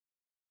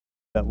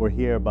that were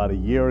here about a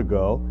year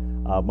ago.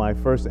 My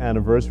first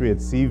anniversary at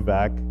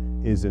CVAC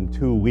is in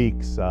 2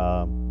 weeks,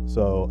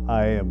 so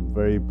I am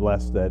very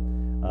blessed that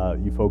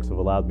you folks have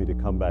allowed me to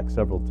come back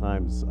several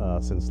times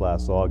since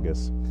last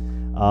August.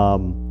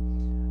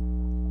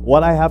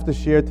 What I have to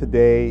share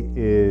today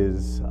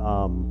is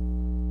I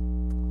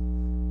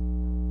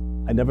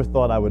never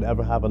thought I would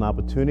ever have an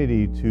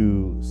opportunity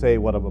to say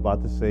what I'm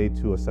about to say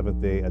to a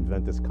Seventh-day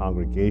Adventist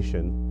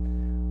congregation.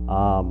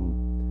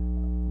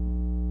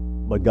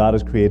 But God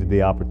has created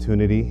the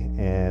opportunity,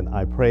 and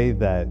I pray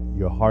that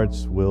your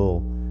hearts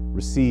will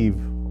receive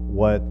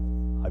what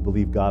I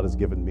believe God has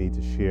given me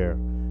to share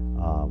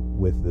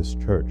with this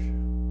church.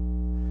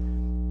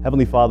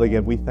 Heavenly Father,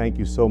 again, we thank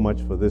you so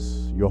much for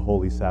this, your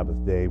holy Sabbath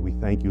day. We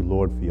thank you,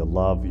 Lord, for your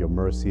love, your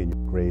mercy, and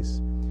your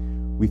grace.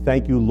 We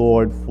thank you,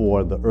 Lord,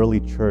 for the early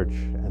church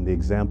and the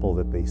example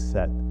that they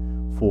set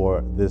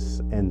for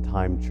this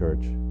end-time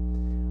church.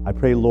 I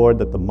pray, Lord,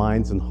 that the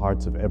minds and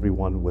hearts of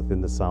everyone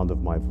within the sound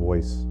of my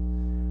voice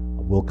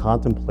will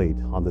contemplate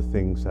on the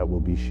things that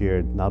will be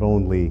shared not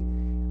only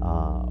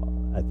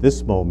at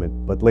this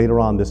moment, but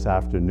later on this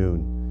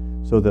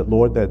afternoon, so that,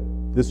 Lord, that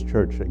this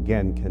church,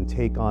 again, can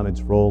take on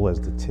its role as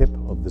the tip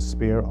of the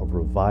spear of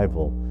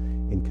revival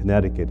in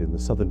Connecticut, in the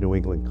Southern New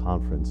England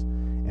Conference,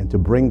 and to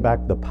bring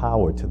back the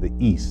power to the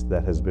east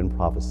that has been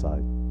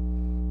prophesied.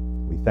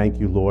 We thank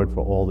you, Lord,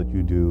 for all that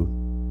you do.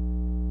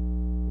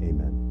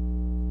 Amen.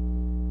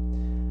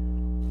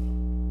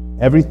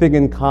 Everything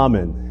in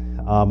common.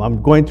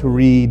 I'm going to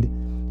read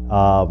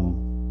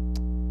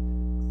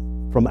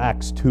from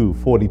Acts 2,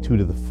 42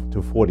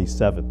 to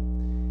 47.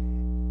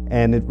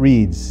 And it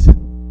reads,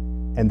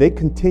 "And they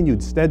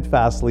continued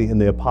steadfastly in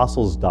the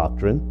apostles'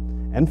 doctrine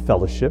and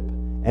fellowship,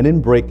 and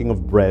in breaking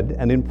of bread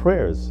and in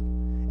prayers.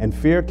 And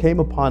fear came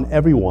upon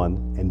everyone,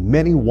 and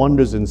many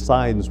wonders and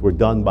signs were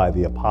done by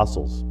the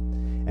apostles.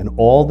 And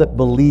all that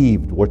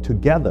believed were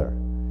together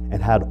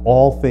and had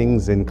all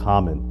things in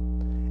common,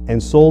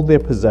 and sold their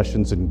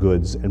possessions and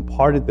goods, and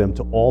parted them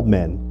to all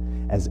men,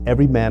 as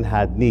every man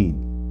had need.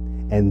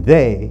 And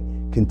they,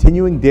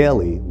 continuing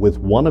daily with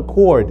one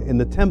accord in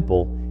the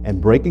temple, and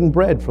breaking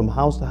bread from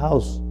house to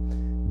house,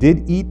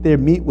 did eat their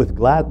meat with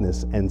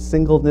gladness and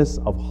singleness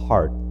of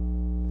heart,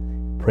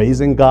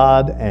 praising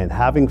God and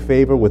having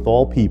favor with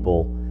all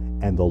people.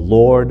 And the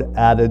Lord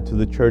added to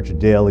the church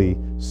daily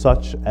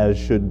such as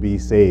should be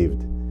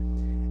saved."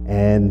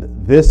 And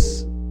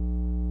this,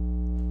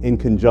 in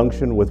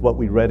conjunction with what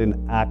we read in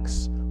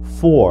Acts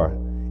 4,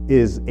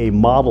 is a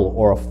model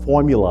or a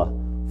formula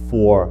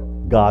for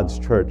God's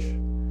church.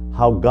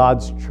 How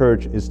God's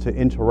church is to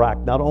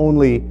interact not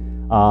only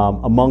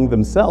among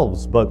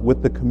themselves, but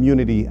with the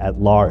community at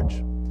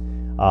large.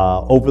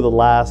 Over the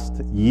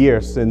last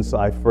year since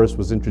I first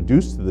was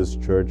introduced to this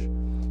church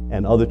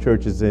and other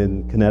churches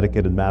in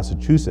Connecticut and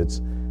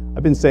Massachusetts,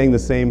 I've been saying the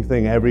same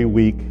thing every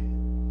week,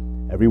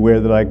 everywhere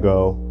that I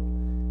go,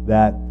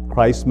 that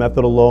Christ's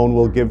method alone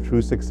will give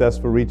true success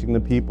for reaching the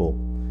people.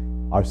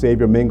 Our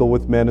Savior mingled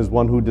with men as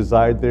one who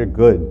desired their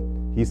good.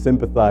 He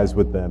sympathized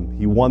with them.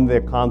 He won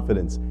their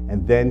confidence,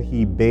 and then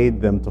he bade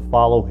them to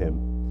follow him.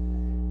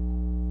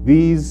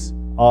 These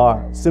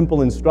are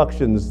simple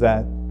instructions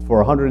that for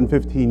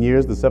 115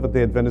 years the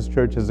Seventh-day Adventist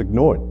Church has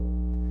ignored.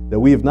 That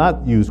we have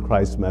not used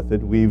Christ's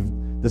method. We've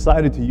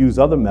decided to use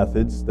other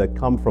methods that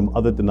come from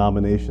other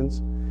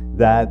denominations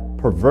that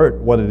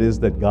pervert what it is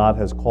that God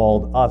has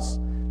called us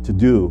to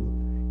do.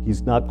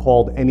 He's not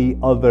called any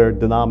other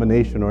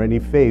denomination or any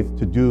faith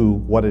to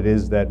do what it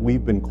is that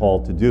we've been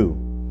called to do.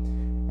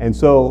 And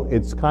so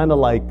it's kind of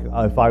like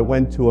if I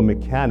went to a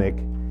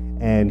mechanic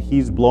and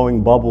he's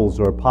blowing bubbles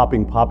or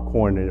popping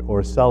popcorn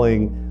or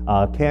selling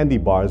candy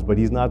bars, but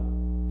he's not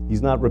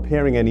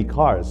repairing any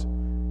cars.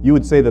 You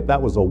would say that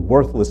that was a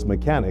worthless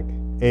mechanic.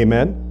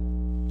 Amen?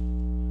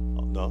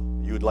 Oh, no?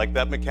 You would like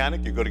that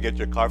mechanic? You go to get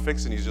your car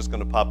fixed and he's just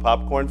going to pop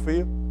popcorn for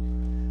you?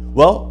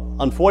 Well,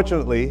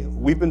 unfortunately,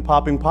 we've been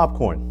popping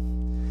popcorn.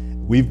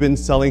 We've been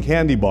selling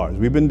candy bars.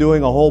 We've been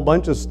doing a whole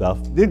bunch of stuff.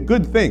 They're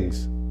good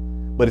things,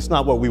 but it's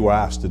not what we were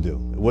asked to do.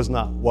 It was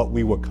not what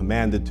we were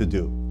commanded to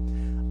do.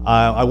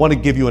 I want to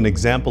give you an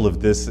example of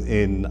this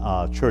in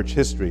church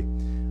history.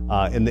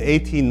 In the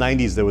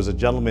 1890s, there was a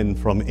gentleman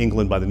from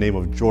England by the name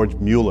of George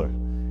Mueller.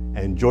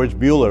 And George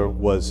Mueller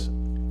was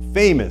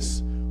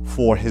famous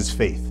for his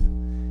faith.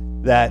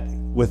 That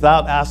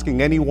without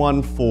asking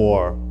anyone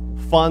for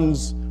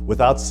funds,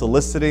 without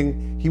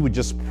soliciting, he would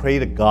just pray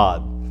to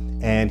God.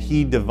 And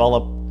he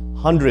developed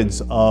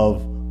hundreds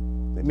of,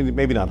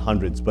 maybe not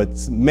hundreds,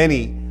 but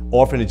many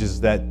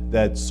orphanages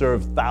that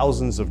served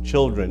thousands of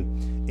children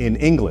in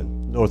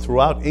England or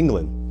throughout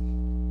England.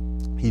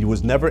 He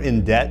was never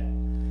in debt,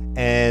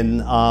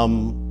 and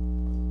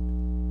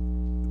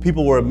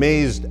people were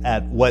amazed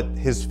at what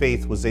his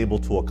faith was able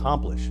to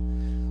accomplish.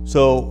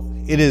 So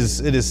it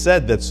is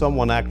said that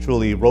someone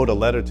actually wrote a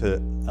letter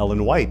to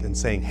Ellen White and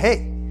saying,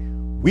 "Hey,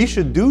 we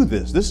should do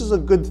this. This is a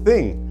good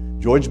thing.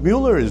 George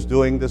Mueller is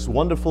doing this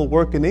wonderful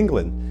work in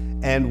England,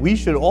 and we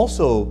should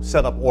also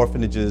set up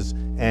orphanages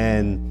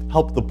and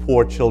help the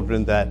poor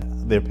children that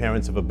their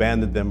parents have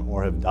abandoned them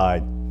or have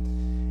died."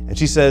 And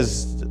she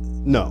says,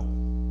 no,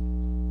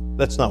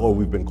 that's not what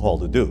we've been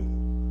called to do.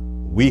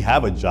 We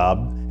have a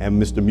job,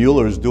 and Mr.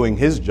 Mueller is doing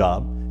his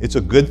job. It's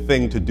a good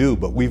thing to do,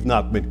 but we've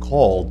not been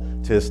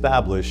called to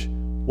establish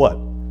what?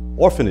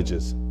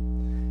 Orphanages.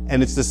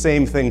 And it's the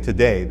same thing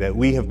today, that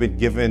we have been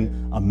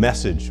given a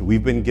message.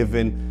 We've been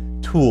given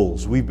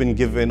tools. We've been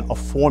given a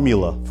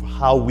formula for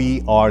how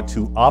we are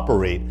to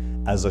operate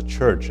as a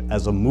church,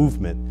 as a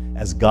movement,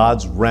 as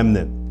God's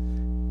remnant.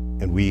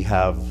 And we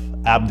have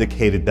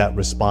abdicated that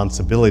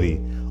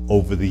responsibility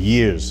over the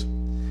years.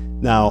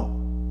 Now,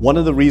 one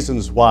of the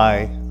reasons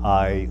why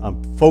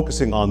I'm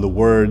focusing on the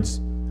words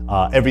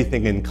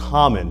everything in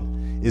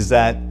common is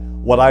that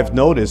what I've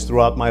noticed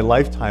throughout my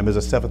lifetime as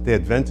a Seventh-day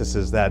Adventist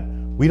is that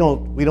we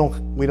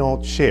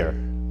don't share.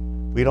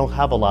 We don't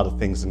have a lot of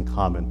things in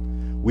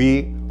common.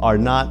 We are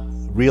not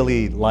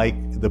really like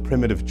the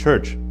primitive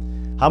church.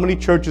 How many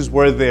churches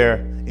were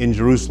there in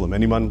Jerusalem?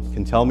 Anyone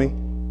can tell me?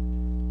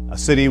 A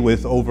city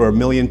with over 1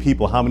 million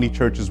people. How many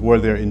churches were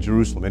there in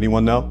Jerusalem?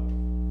 Anyone know?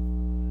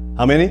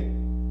 How many?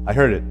 I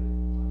heard it.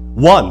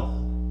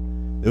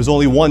 1. There was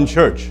only 1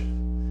 church.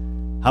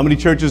 How many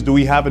churches do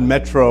we have in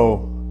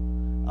Metro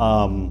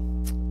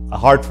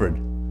Hartford?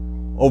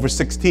 Over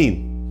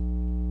 16.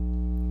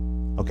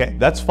 Okay,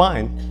 that's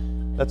fine.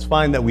 That's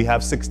fine that we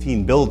have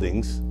 16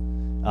 buildings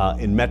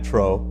in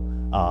Metro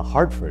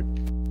Hartford.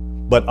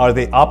 But are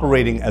they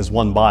operating as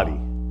one body?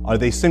 Are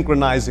they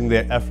synchronizing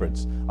their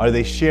efforts? Are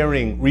they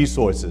sharing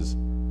resources?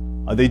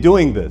 Are they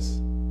doing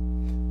this?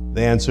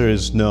 The answer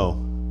is no.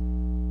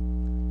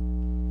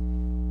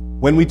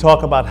 When we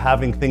talk about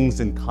having things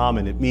in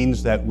common, it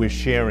means that we're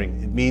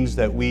sharing. It means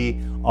that we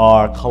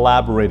are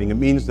collaborating. It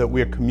means that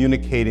we're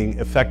communicating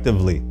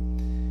effectively.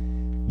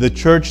 The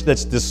church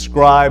that's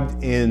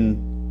described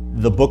in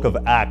the book of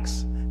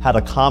Acts had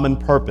a common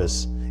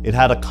purpose. It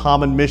had a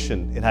common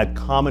mission. It had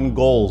common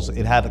goals.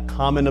 It had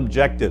common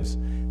objectives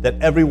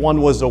that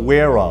everyone was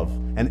aware of.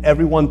 And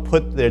everyone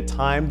put their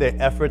time, their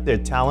effort, their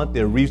talent,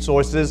 their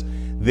resources,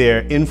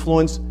 their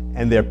influence,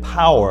 and their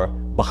power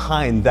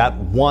behind that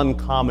one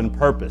common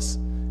purpose.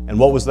 And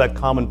what was that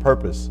common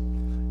purpose?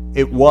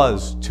 It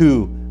was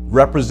to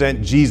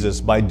represent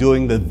Jesus by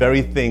doing the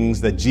very things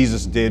that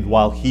Jesus did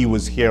while he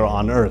was here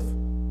on earth.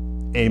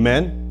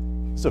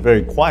 Amen? It's a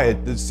very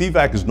quiet, the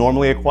CVAC is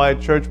normally a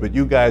quiet church, but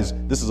you guys,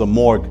 this is a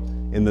morgue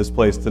in this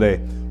place today.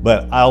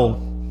 But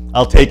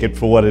I'll take it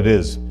for what it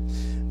is.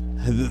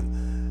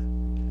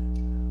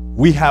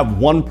 We have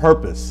one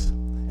purpose.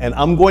 And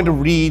I'm going to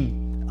read,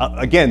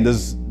 again,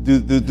 do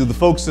the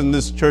folks in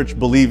this church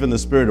believe in the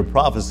spirit of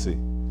prophecy?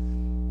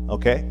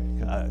 Okay?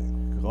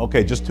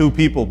 Okay, just 2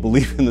 people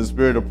believe in the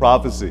spirit of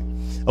prophecy.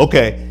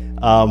 Okay,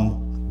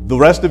 the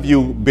rest of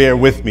you bear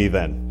with me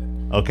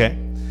then, okay?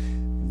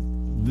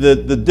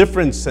 The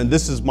difference, and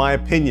this is my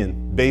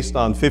opinion, based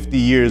on 50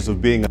 years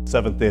of being a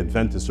Seventh-day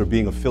Adventist or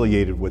being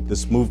affiliated with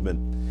this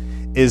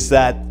movement, is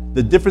that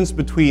the difference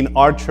between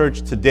our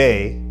church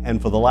today and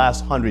for the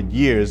last 100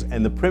 years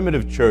and the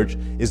primitive church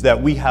is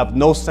that we have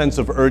no sense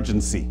of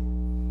urgency,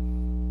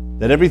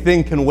 that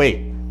everything can wait.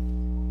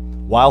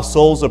 While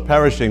souls are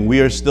perishing, we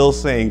are still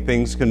saying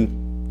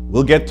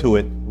we'll get to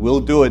it,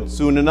 we'll do it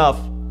soon enough,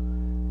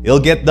 it'll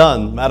get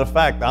done. Matter of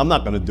fact, I'm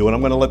not going to do it,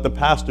 I'm going to let the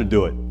pastor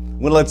do it. I'm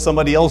going to let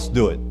somebody else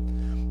do it.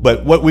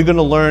 But what we're going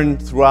to learn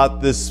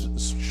throughout this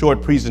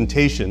short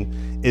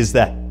presentation is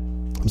that,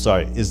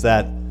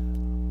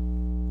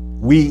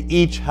 we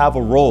each have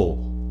a role,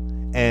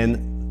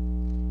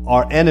 and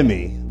our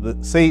enemy,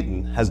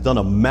 Satan, has done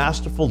a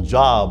masterful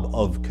job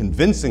of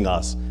convincing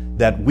us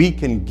that we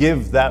can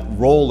give that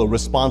role a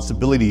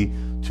responsibility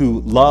to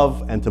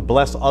love and to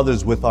bless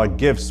others with our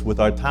gifts, with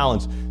our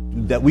talents,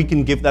 that we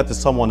can give that to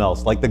someone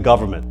else, like the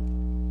government.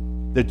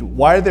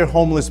 Why are there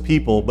homeless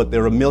people, but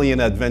there are 1 million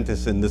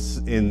Adventists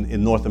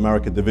in North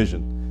America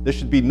division? There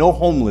should be no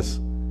homeless.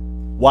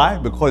 Why?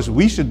 Because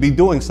we should be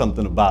doing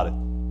something about it.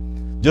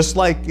 Just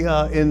like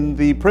in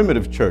the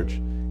primitive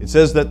church. It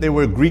says that there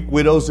were Greek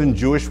widows and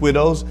Jewish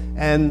widows,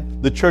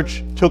 and the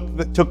church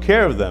took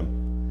care of them.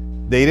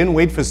 They didn't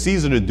wait for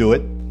Caesar to do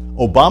it.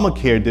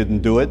 Obamacare didn't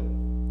do it.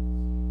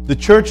 The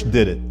church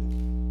did it.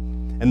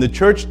 And the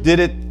church did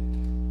it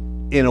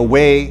in a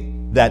way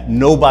that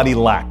nobody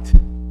lacked.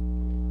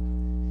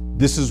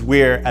 This is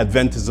where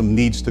Adventism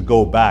needs to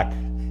go back.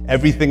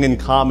 Everything in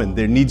common.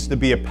 There needs to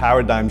be a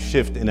paradigm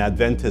shift in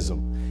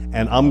Adventism.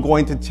 And I'm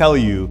going to tell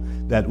you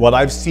that what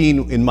I've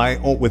seen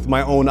with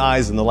my own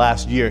eyes in the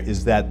last year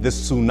is that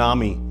this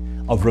tsunami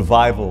of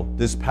revival,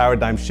 this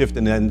paradigm shift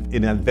in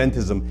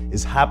Adventism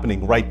is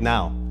happening right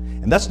now.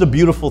 And that's the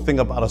beautiful thing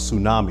about a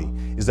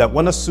tsunami, is that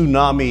when a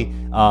tsunami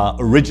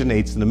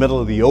originates in the middle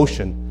of the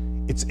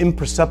ocean, it's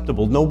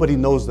imperceptible. Nobody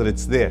knows that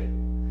it's there.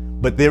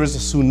 But there is a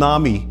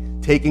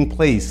tsunami taking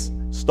place,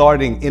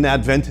 starting in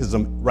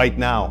Adventism right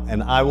now.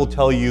 And I will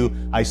tell you,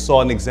 I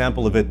saw an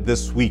example of it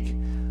this week.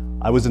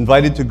 I was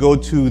invited to go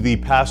to the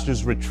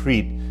pastor's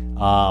retreat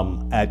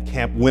at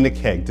Camp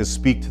Winnipeg to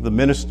speak to the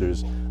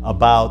ministers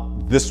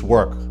about this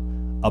work,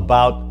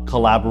 about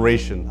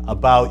collaboration,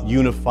 about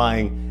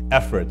unifying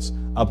efforts,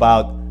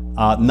 about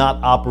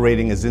not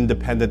operating as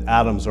independent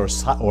atoms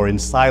or in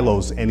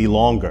silos any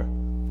longer.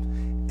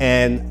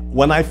 And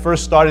when I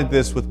first started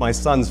this with my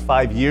sons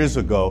 5 years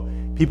ago,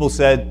 people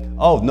said,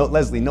 oh, no,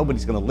 Leslie,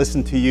 nobody's going to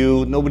listen to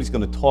you. Nobody's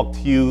going to talk to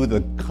you.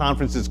 The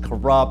conference is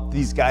corrupt.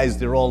 These guys,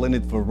 they're all in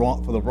it for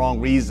the wrong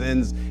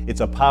reasons.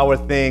 It's a power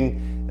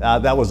thing.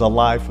 That was a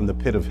lie from the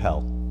pit of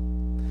hell.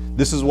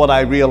 This is what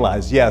I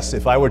realized. Yes,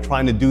 if I were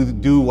trying to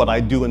do what I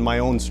do in my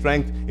own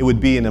strength, it would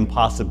be an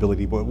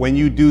impossibility. But when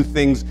you do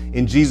things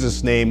in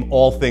Jesus' name,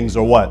 all things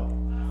are what?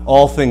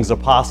 All things are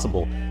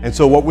possible. And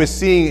so what we're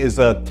seeing is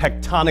a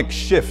tectonic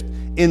shift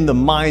in the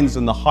minds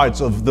and the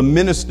hearts of the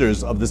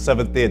ministers of the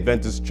Seventh-day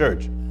Adventist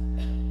Church.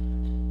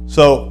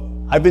 So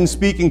I've been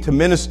speaking to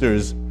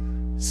ministers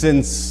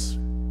since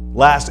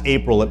last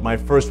April at my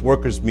first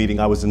workers' meeting.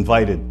 I was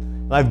invited.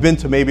 And I've been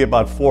to maybe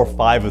about 4 or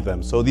 5 of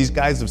them. So these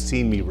guys have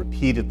seen me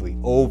repeatedly,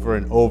 over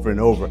and over and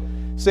over,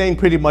 saying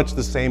pretty much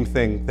the same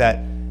thing,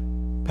 that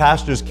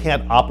pastors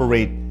can't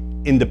operate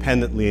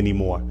independently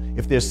anymore.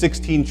 If there's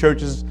 16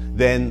 churches,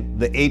 then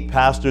the 8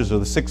 pastors or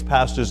the 6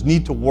 pastors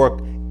need to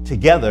work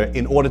together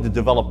in order to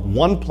develop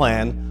one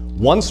plan,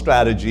 one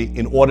strategy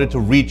in order to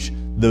reach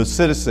the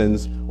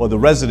citizens or the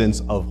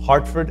residents of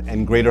Hartford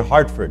and Greater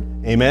Hartford.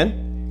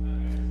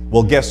 Amen?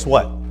 Well, guess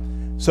what?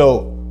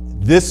 So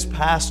this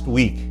past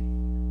week,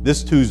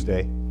 this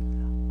Tuesday,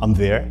 I'm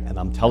there and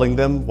I'm telling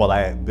them what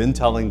I have been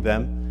telling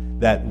them,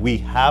 that we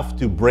have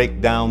to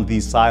break down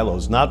these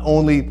silos, not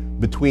only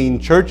between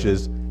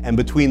churches and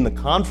between the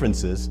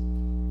conferences,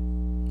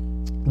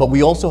 but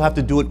we also have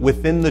to do it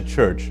within the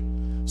church.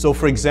 So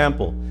for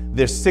example,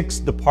 there's 6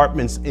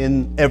 departments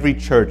in every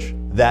church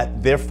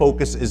that their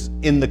focus is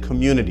in the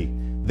community.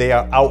 They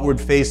are outward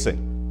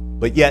facing,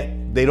 but yet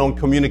they don't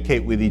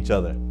communicate with each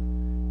other.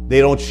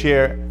 They don't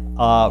share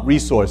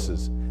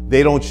resources.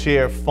 They don't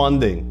share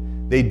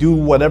funding. They do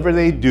whatever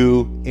they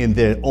do in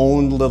their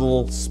own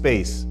little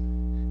space.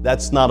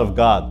 That's not of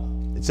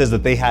God. It says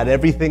that they had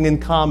everything in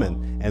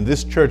common, and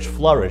this church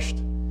flourished.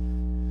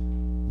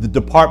 The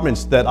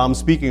departments that I'm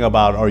speaking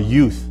about are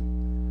youth,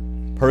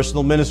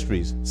 personal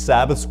ministries,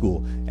 Sabbath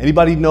school.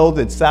 Anybody know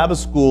that Sabbath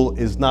school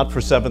is not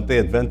for Seventh-day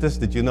Adventists?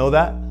 Did you know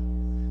that?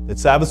 That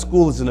Sabbath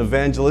school is an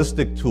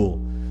evangelistic tool.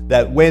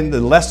 That when the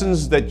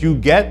lessons that you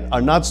get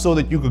are not so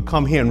that you could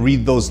come here and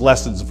read those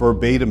lessons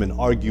verbatim and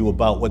argue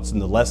about what's in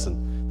the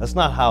lesson. That's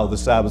not how the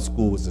Sabbath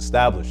school was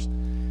established.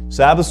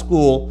 Sabbath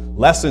school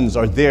lessons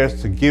are there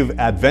to give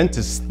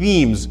Adventists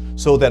themes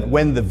so that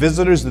when the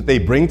visitors that they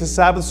bring to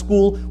Sabbath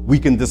school, we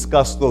can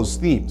discuss those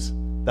themes.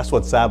 That's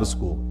what Sabbath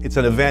school. It's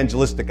an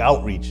evangelistic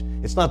outreach.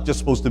 It's not just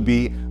supposed to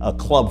be a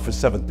club for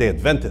Seventh-day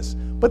Adventists,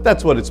 but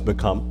that's what it's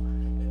become.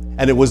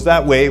 And it was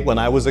that way when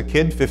I was a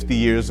kid 50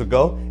 years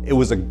ago. It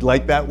was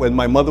like that when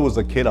my mother was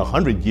a kid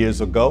 100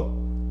 years ago.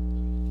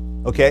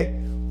 Okay?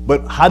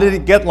 But how did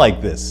it get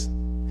like this?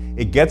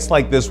 It gets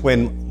like this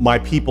when my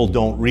people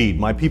don't read.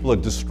 My people are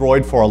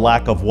destroyed for a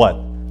lack of what?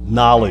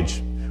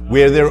 Knowledge.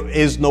 Where there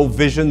is no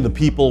vision, the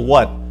people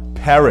what?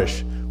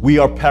 Perish. We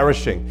are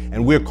perishing,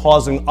 and we're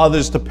causing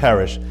others to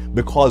perish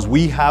because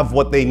we have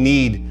what they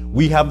need.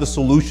 We have the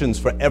solutions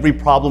for every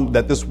problem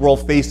that this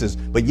world faces,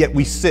 but yet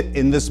we sit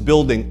in this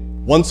building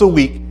once a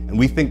week and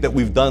we think that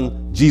we've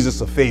done Jesus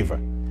a favor.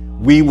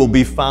 We will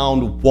be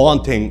found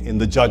wanting in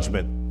the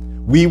judgment.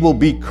 We will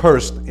be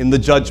cursed in the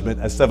judgment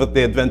as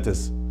Seventh-day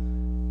Adventists.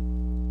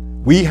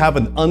 We have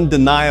an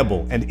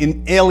undeniable and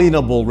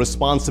inalienable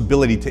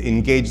responsibility to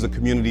engage the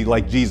community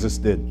like Jesus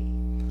did,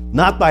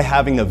 not by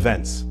having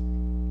events.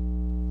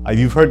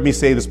 You've heard me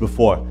say this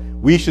before.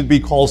 We should be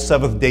called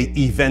Seventh-day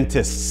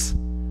Eventists.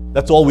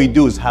 That's all we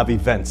do is have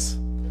events.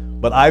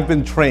 But I've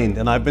been trained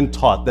and I've been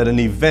taught that an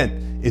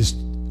event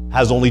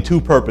has only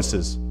 2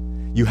 purposes.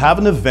 You have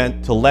an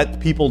event to let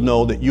people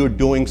know that you're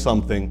doing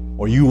something,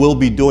 or you will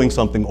be doing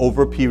something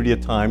over a period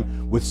of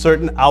time with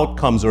certain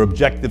outcomes or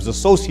objectives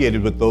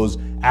associated with those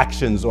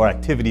actions or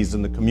activities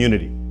in the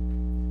community.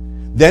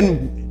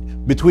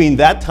 Then between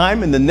that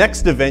time and the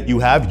next event you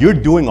have, you're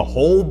doing a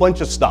whole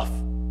bunch of stuff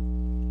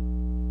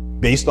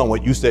based on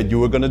what you said you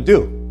were going to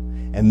do.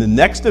 And the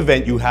next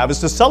event you have is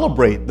to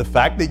celebrate the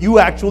fact that you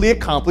actually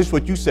accomplished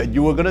what you said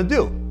you were going to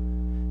do.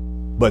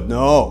 But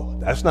no,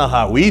 that's not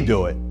how we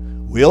do it.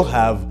 We'll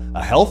have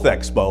a health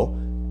expo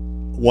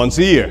once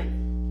a year,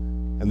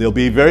 and there'll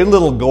be very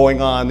little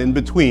going on in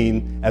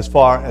between as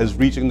far as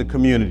reaching the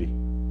community,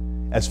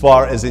 as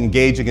far as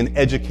engaging and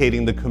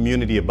educating the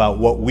community about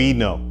what we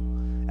know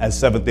as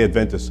Seventh-day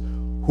Adventists.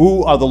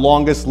 Who are the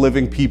longest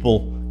living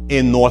people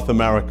in North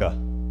America?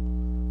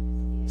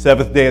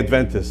 Seventh-day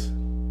Adventists.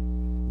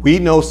 We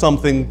know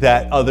something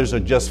that others are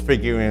just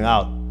figuring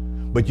out.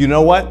 But you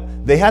know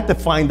what? They had to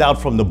find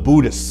out from the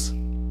Buddhists.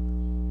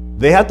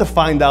 They had to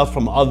find out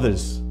from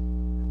others,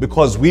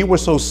 because we were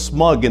so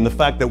smug in the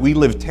fact that we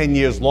lived 10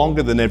 years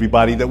longer than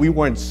everybody that we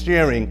weren't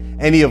sharing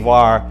any of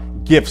our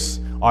gifts,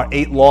 our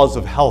 8 laws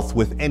of health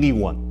with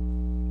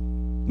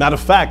anyone. Matter of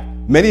fact,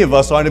 many of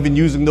us aren't even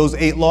using those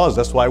 8 laws.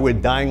 That's why we're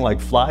dying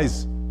like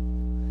flies.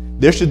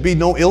 There should be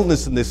no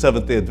illness in the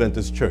Seventh-day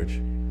Adventist Church.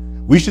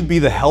 We should be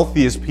the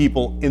healthiest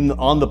people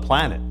on the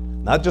planet.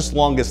 Not just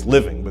longest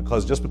living,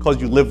 because just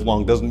because you live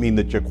long doesn't mean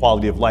that your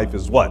quality of life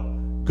is what?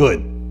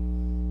 Good.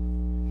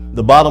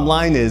 The bottom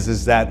line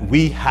is that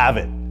we have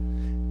it.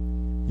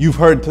 You've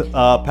heard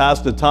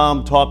Pastor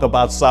Tom talk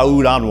about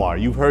Saud Anwar.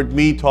 You've heard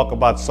me talk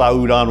about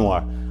Saud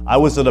Anwar. I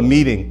was at a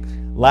meeting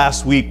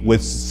last week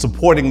with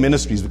supporting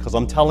ministries because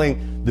I'm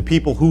telling the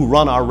people who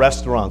run our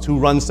restaurants, who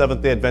run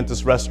Seventh-day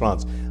Adventist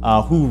restaurants,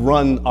 who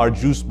run our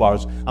juice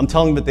bars, I'm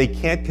telling them that they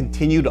can't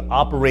continue to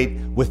operate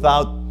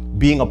without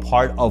being a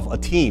part of a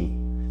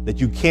team. That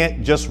you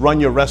can't just run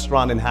your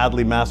restaurant in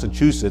Hadley,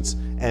 Massachusetts,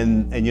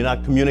 and you're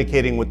not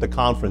communicating with the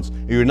conference,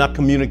 or you're not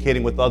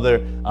communicating with other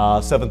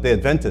Seventh-day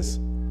Adventists.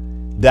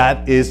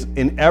 That is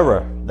an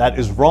error. That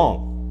is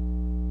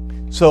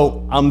wrong.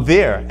 So I'm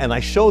there, and I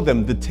show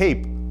them the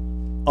tape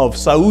of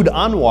Saud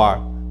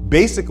Anwar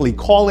basically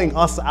calling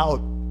us out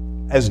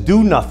as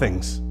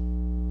do-nothings.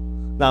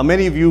 Now,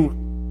 many of you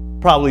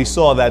probably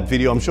saw that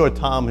video. I'm sure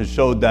Tom has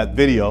showed that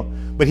video.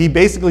 But he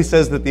basically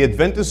says that the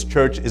Adventist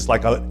church is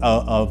like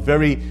a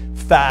very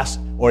fast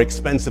or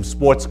expensive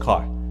sports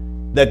car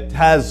that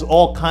has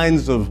all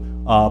kinds of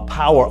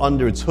power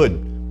under its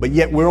hood, but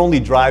yet we're only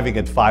driving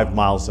at 5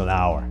 miles an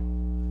hour.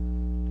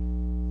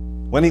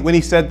 When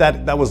he said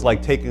that, that was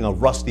like taking a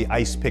rusty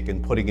ice pick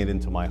and putting it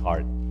into my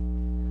heart.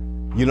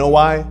 You know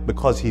why?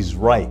 Because he's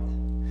right.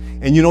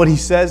 And you know what he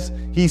says?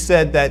 He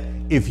said that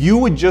if you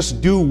would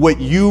just do what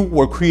you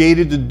were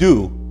created to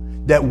do,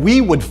 that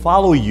we would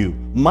follow you.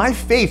 My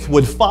faith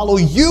would follow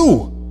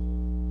you.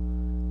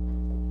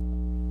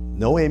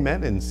 No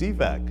amen in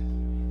CVAC.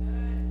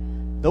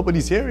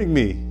 Nobody's hearing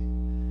me.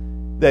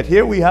 That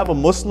here we have a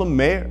Muslim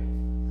mayor.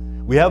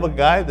 We have a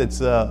guy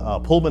that's a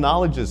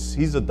pulmonologist.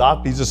 He's a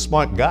doctor. He's a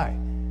smart guy.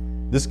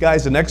 This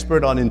guy's an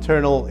expert on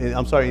international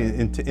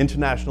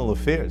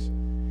affairs.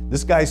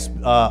 This guy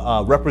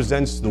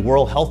represents the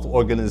World Health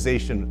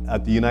Organization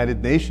at the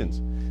United Nations.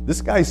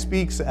 This guy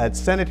speaks at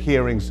Senate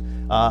hearings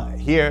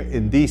here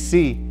in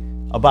DC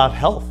about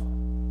health.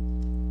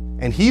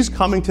 And he's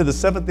coming to the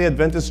Seventh-day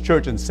Adventist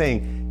Church and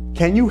saying,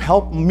 can you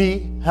help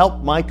me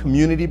help my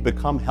community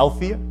become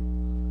healthier?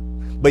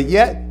 But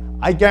yet,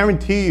 I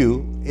guarantee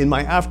you, in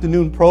my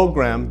afternoon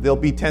program, there'll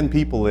be 10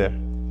 people there.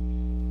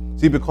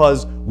 See,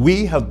 because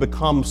we have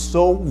become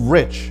so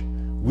rich,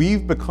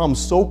 we've become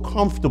so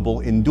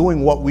comfortable in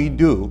doing what we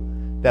do,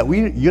 that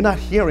you're not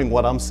hearing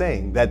what I'm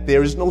saying, that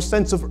there is no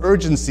sense of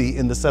urgency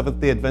in the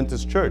Seventh-day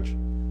Adventist Church.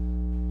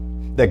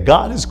 That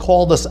God has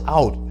called us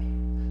out.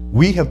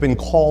 We have been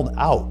called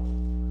out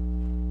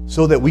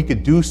so that we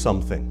could do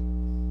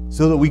something,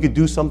 so that we could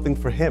do something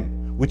for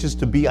Him, which is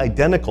to be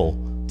identical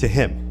to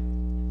Him.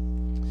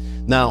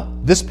 Now,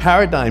 this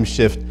paradigm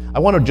shift, I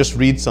want to just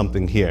read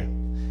something here.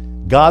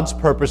 God's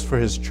purpose for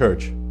His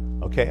church.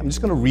 Okay, I'm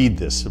just going to read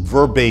this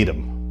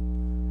verbatim.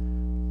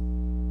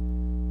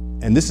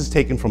 And this is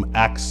taken from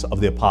Acts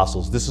of the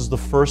Apostles. This is the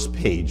first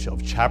page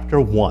of chapter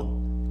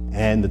 1.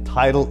 And the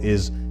title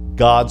is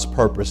God's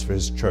Purpose for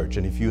His Church.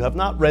 And if you have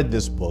not read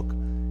this book,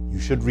 you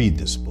should read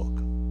this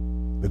book,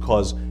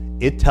 because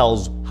it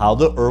tells how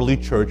the early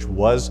church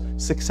was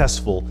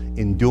successful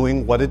in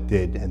doing what it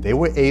did, and they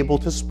were able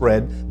to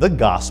spread the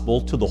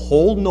gospel to the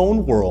whole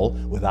known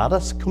world without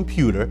a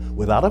computer,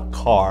 without a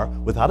car,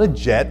 without a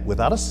jet,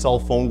 without a cell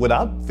phone,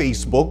 without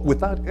Facebook,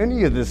 without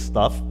any of this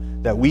stuff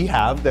that we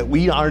have, that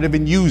we aren't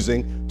even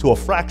using to a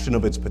fraction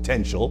of its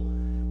potential.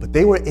 But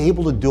they were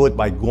able to do it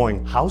by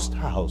going house to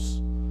house.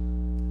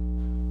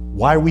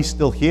 Why are we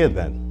still here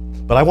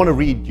then? But I want to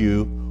read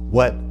you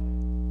what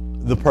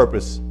the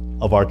purpose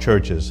of our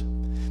church is.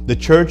 The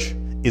church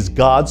is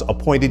God's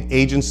appointed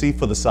agency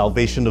for the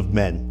salvation of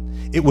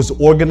men. It was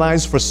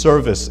organized for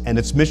service, and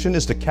its mission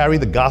is to carry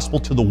the gospel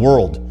to the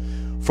world.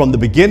 From the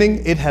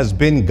beginning, it has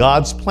been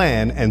God's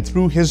plan, and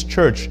through His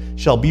church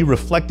shall be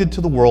reflected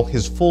to the world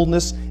His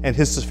fullness and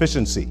His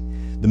sufficiency.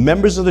 The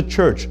members of the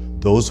church,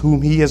 those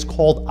whom He has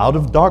called out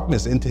of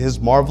darkness into His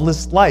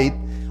marvelous light,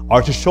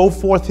 are to show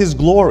forth His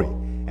glory.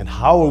 And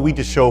how are we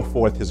to show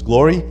forth His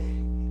glory?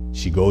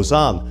 She goes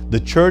on,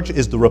 the church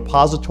is the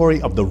repository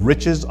of the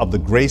riches of the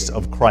grace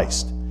of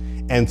Christ,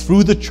 and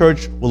through the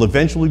church will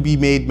eventually be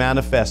made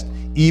manifest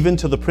even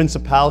to the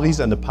principalities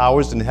and the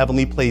powers in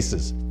heavenly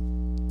places.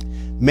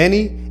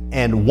 Many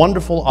and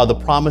wonderful are the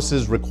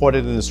promises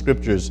recorded in the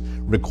scriptures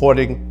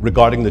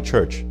regarding the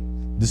church.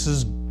 This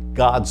is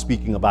God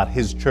speaking about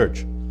His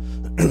church.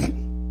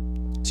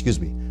 Excuse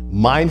me.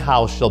 Mine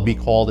house shall be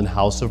called an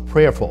house of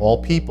prayer for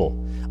all people.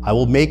 I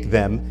will make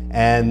them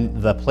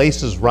and the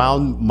places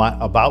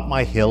about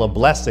my hill a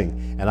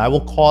blessing, and I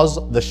will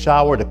cause the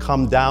shower to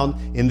come down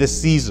in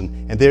this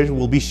season, and there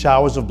will be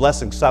showers of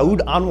blessing.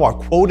 Saud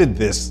Anwar quoted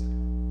this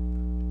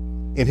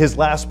in his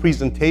last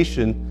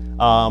presentation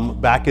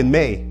back in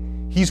May.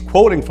 He's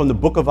quoting from the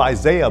book of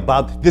Isaiah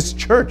about this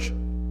church.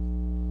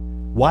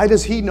 Why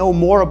does he know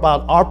more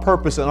about our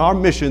purpose and our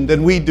mission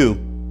than we do?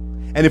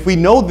 And if we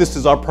know this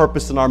is our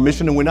purpose and our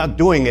mission and we're not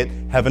doing it,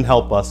 heaven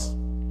help us.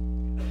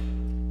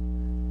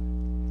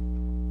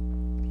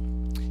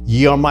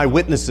 Ye are my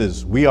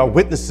witnesses. We are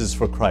witnesses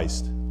for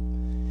Christ.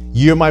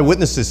 Ye are my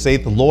witnesses,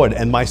 saith the Lord,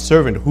 and my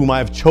servant whom I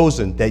have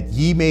chosen, that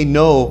ye may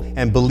know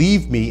and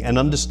believe me and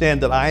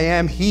understand that I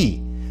am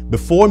he.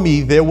 Before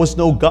me there was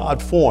no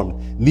God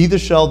formed, neither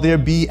shall there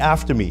be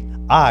after me.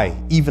 I,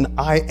 even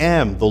I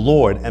am the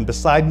Lord, and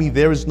beside me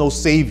there is no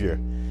Savior.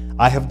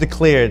 I have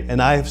declared,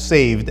 and I have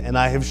saved, and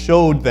I have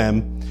showed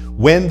them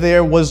when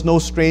there was no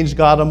strange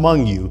God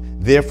among you.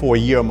 Therefore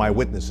ye are my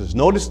witnesses.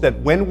 Notice that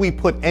when we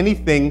put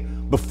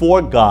anything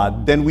before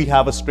God, then we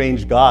have a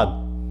strange God.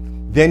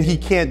 Then he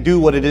can't do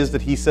what it is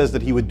that he says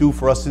that he would do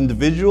for us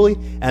individually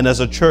and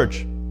as a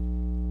church.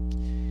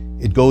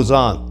 It goes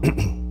on.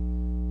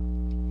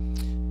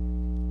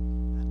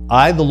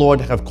 I, the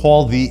Lord, have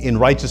called thee in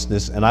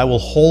righteousness, and I will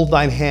hold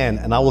thine hand,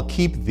 and I will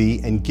keep thee,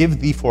 and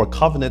give thee for a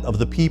covenant of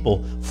the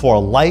people, for a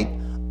light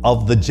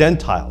of the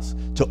Gentiles,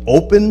 to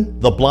open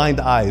the blind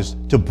eyes,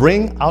 to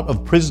bring out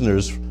of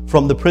prisoners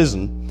from the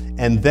prison,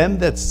 and them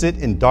that sit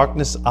in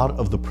darkness out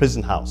of the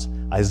prison house.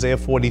 Isaiah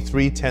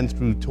 43, 10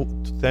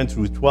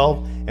 through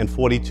 12, and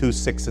 42,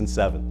 6 and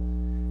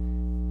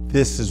 7.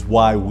 This is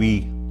why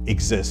we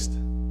exist.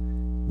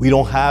 We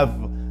don't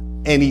have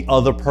any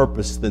other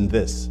purpose than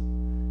this.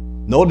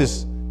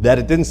 Notice that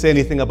it didn't say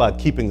anything about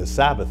keeping the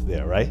Sabbath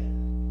there, right?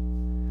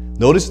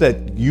 Notice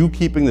that you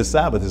keeping the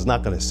Sabbath is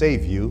not going to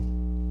save you,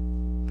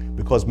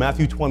 because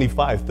Matthew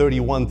 25,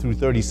 31 through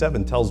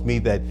 37 tells me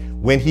that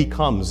when he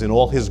comes in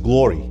all his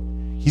glory,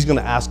 he's going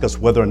to ask us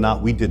whether or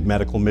not we did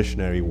medical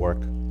missionary work.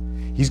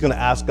 He's going to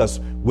ask us,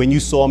 when you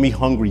saw me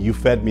hungry, you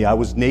fed me. I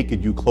was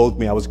naked, you clothed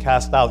me. I was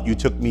cast out, you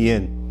took me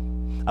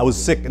in. I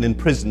was sick and in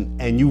prison,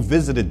 and you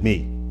visited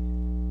me.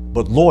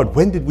 But Lord,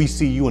 when did we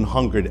see you and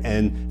hungered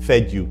and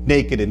fed you,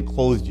 naked and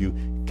clothed you,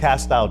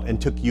 cast out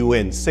and took you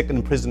in, sick and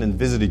in prison and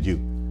visited you?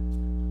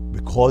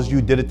 Because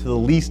you did it to the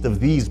least of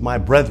these, my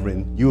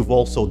brethren, you have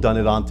also done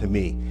it unto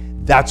me.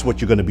 That's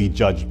what you're going to be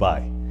judged by.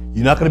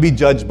 You're not going to be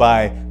judged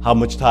by how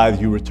much tithe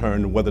you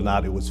returned and whether or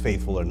not it was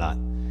faithful or not.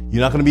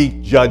 You're not going to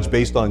be judged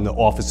based on the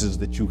offices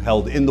that you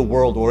held in the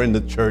world or in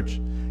the church.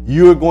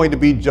 You're going to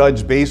be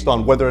judged based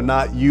on whether or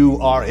not you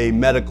are a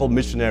medical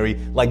missionary,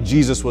 like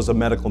Jesus was a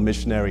medical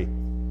missionary.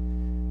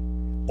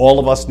 All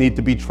of us need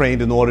to be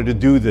trained in order to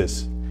do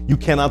this. You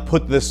cannot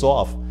put this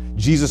off.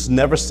 Jesus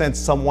never sent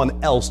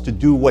someone else to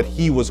do what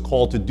he was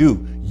called to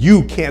do.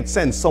 You can't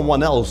send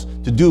someone else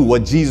to do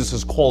what Jesus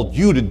has called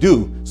you to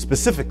do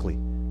specifically.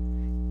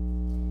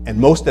 And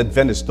most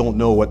Adventists don't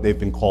know what they've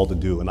been called to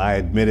do. And I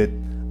admit it,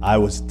 I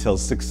was till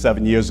 6,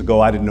 7 years ago,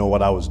 I didn't know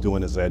what I was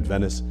doing as an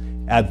Adventist.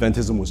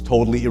 Adventism was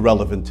totally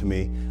irrelevant to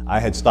me. I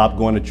had stopped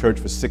going to church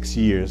for 6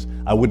 years.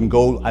 I wouldn't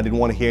go, I didn't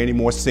want to hear any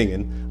more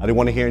singing. I didn't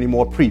want to hear any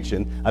more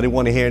preaching. I didn't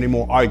want to hear any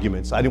more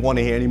arguments. I didn't want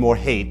to hear any more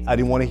hate. I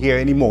didn't want to hear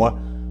any more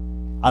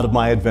out of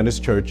my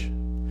Adventist church.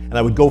 And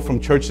I would go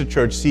from church to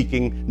church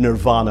seeking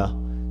nirvana,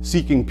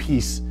 seeking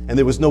peace. And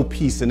there was no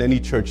peace in any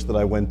church that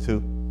I went to.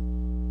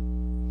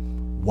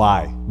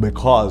 Why?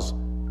 Because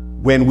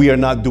when we are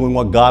not doing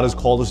what God has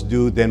called us to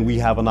do, then we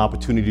have an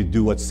opportunity to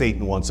do what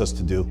Satan wants us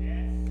to do.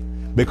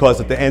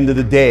 Because at the end of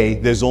the day,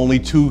 there's only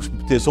two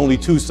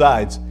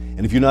sides.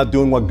 And if you're not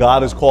doing what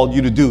God has called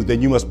you to do,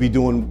 then we must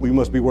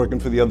be working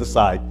for the other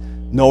side,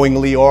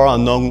 knowingly or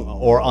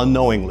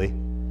unknowingly.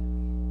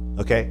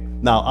 Okay?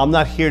 Now, I'm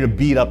not here to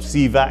beat up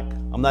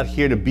CVAC. I'm not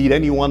here to beat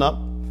anyone up.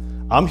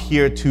 I'm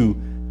here to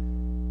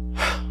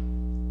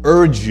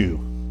urge you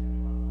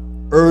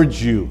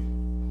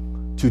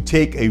to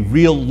take a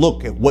real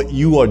look at what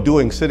you are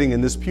doing sitting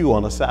in this pew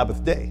on a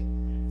Sabbath day.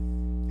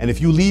 And if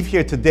you leave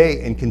here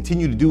today and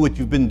continue to do what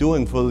you've been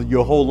doing for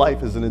your whole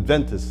life as an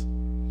Adventist,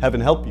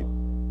 heaven help you.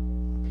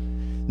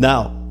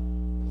 Now,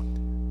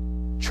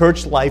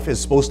 church life is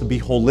supposed to be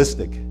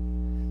holistic.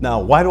 Now,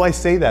 why do I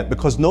say that?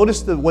 Because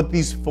notice what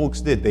these folks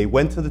did. They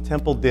went to the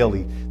temple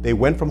daily. They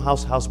went from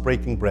house to house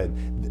breaking bread.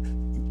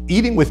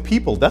 Eating with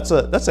people, that's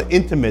an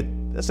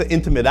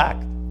intimate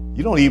act.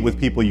 You don't eat with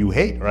people you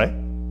hate, right?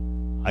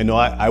 I know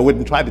I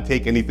wouldn't try to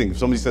take anything. If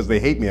somebody says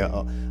they hate me,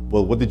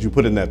 well, what did you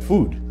put in that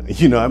food?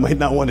 You know, I might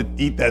not want to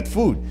eat that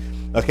food,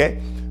 okay?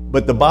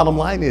 But the bottom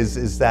line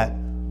is that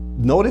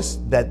notice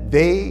that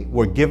they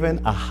were given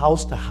a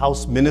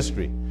house-to-house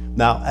ministry.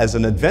 Now, as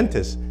an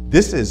Adventist,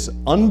 this is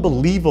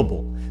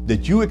unbelievable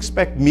that you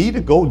expect me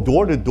to go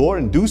door to door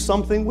and do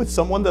something with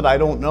someone that I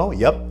don't know.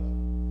 Yep,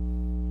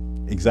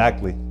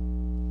 exactly.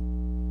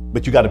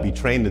 But you got to be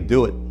trained to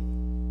do it.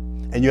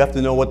 And you have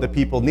to know what the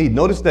people need.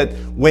 Notice that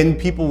when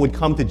people would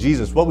come to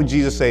Jesus, what would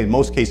Jesus say in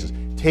most cases?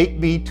 Take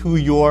me to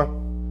your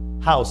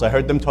house. I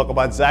heard them talk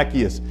about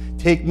Zacchaeus.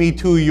 Take me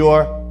to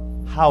your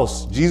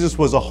house. Jesus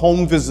was a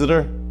home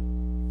visitor.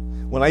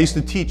 When I used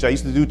to teach, I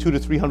used to do 200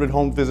 to 300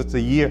 home visits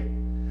a year.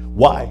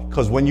 Why?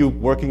 Because when you're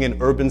working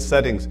in urban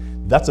settings,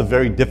 that's a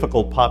very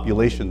difficult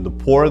population. The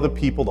poorer the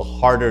people, the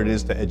harder it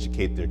is to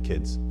educate their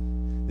kids.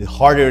 The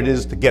harder it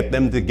is to get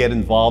them to get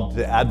involved,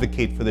 to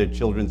advocate for their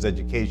children's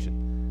education.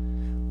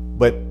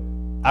 But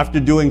after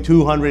doing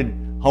 200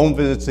 home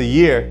visits a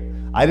year,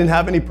 I didn't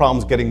have any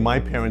problems getting my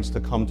parents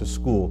to come to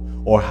school,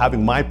 or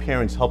having my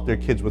parents help their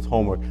kids with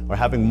homework, or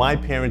having my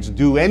parents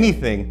do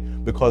anything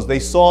because they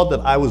saw that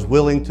I was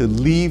willing to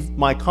leave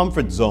my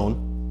comfort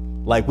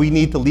zone, like we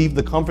need to leave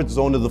the comfort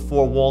zone of the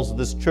four walls of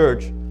this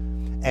church,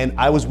 and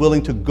I was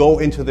willing to go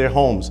into their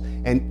homes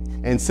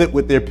and sit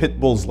with their pit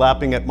bulls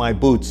lapping at my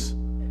boots.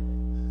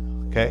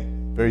 Okay?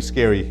 Very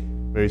scary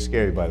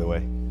by the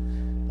way.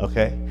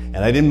 Okay? And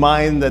I didn't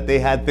mind that they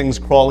had things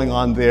crawling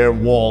on their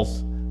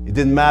walls. It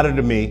didn't matter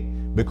to me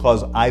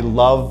because I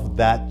loved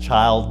that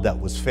child that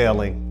was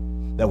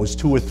failing, that was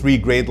 2 or 3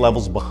 grade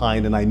levels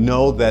behind, and I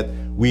know that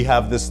we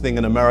have this thing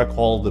in America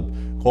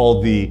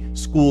called the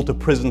school to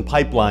prison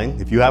pipeline.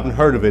 If you haven't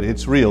heard of it,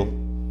 it's real.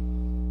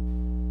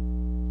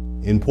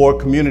 In poor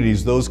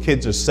communities, those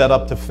kids are set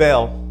up to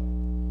fail.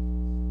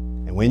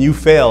 And when you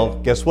fail,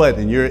 guess what?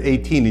 And you're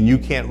 18 and you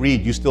can't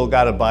read, you still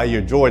got to buy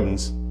your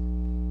Jordans.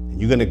 And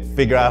you're going to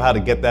figure out how to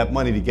get that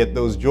money to get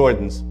those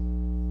Jordans.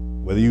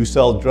 Whether you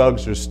sell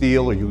drugs or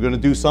steal or you're going to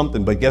do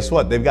something. But guess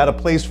what? They've got a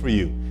place for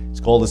you. It's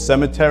called a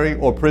cemetery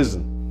or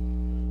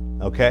prison.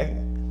 Okay?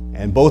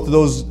 And both of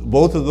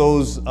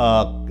those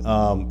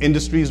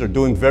industries are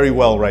doing very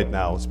well right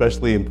now,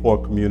 especially in poor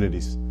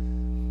communities.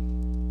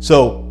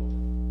 So,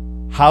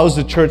 how is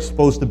the church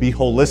supposed to be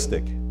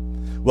holistic?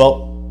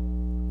 Well,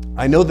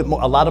 I know that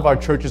a lot of our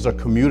churches are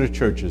commuter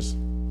churches.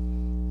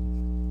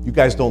 You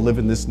guys don't live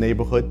in this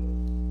neighborhood,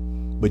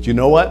 but you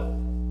know what?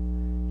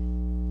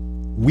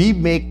 We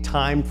make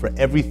time for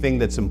everything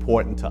that's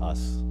important to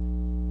us.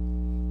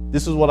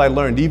 This is what I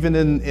learned, even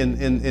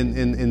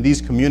in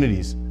these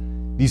communities.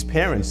 These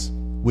parents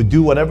would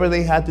do whatever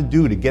they had to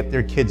do to get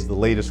their kids the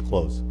latest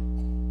clothes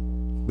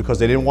because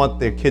they didn't want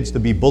their kids to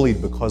be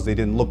bullied because they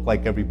didn't look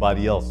like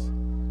everybody else.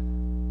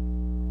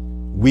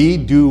 We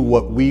do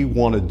what we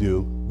want to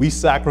do. We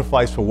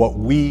sacrifice for what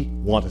we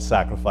want to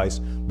sacrifice.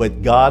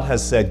 But God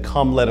has said,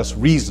 come, let us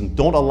reason.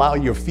 Don't allow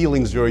your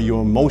feelings or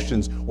your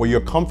emotions or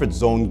your comfort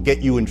zone get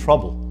you in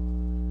trouble.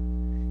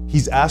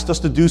 He's asked us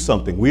to do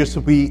something. We are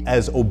to be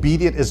as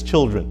obedient as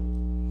children.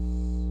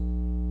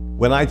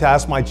 When I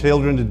ask my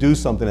children to do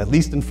something, at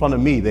least in front of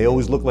me, they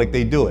always look like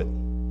they do it.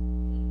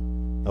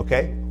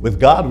 Okay? With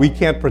God, we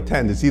can't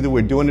pretend. It's either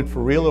we're doing it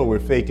for real or we're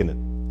faking it.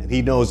 And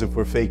He knows if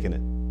we're faking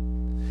it.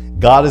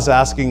 God is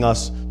asking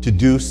us to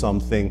do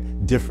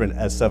something different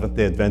as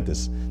Seventh-day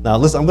Adventists. Now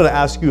listen, I'm going to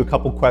ask you a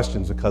couple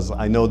questions because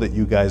I know that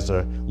you guys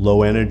are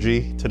low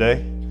energy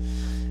today.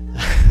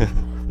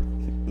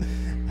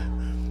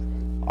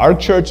 Our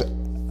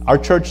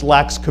church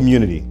lacks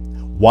community.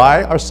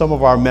 Why are some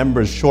of our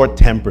members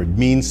short-tempered,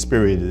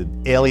 mean-spirited,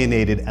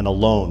 alienated, and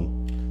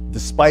alone?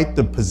 Despite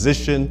the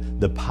position,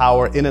 the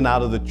power in and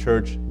out of the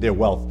church, their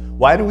wealth.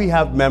 Why do we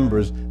have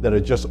members that are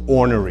just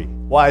ornery?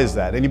 Why is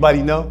that?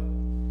 Anybody know?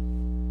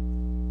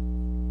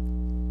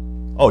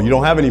 Oh, you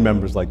don't have any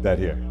members like that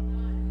here.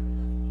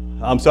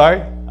 I'm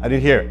sorry? I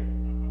didn't hear.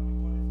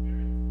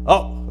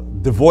 Oh,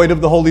 devoid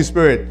of the Holy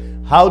Spirit.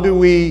 How do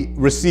we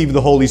receive the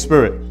Holy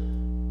Spirit?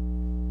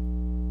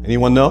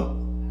 Anyone know?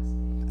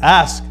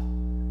 Ask.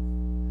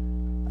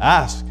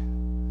 Ask.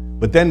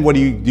 But then what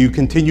do you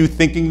continue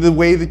thinking the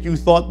way that you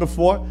thought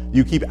before? Do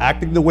you keep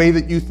acting the way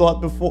that you thought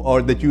before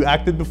or that you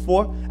acted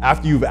before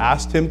after you've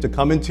asked Him to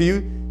come into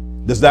you?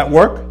 Does that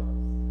work?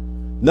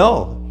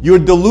 No. You're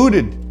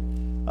deluded.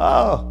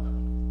 Oh.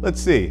 Let's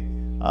see.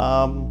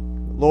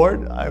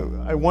 Lord,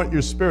 I want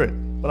your Spirit,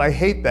 but I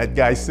hate that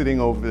guy sitting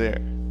over there.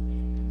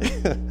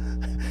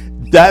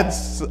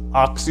 That's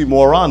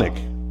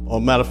oxymoronic. Oh,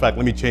 matter of fact,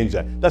 let me change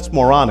that. That's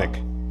moronic.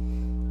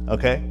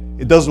 Okay?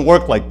 It doesn't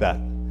work like that.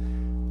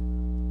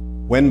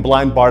 When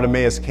blind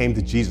Bartimaeus came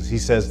to Jesus, he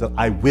says that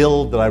I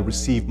will that I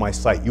receive my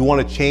sight. You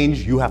want to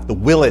change? You have to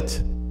will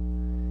it.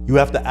 You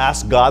have to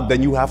ask God,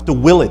 then you have to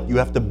will it. You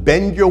have to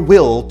bend your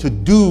will to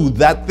do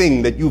that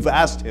thing that you've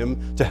asked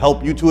Him to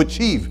help you to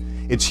achieve.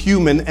 It's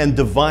human and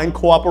divine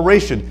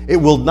cooperation. It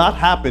will not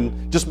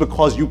happen just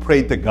because you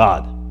prayed to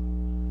God.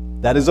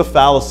 That is a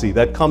fallacy.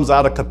 That comes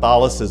out of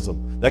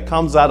Catholicism. That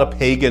comes out of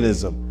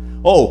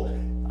paganism. Oh,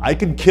 I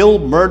can kill,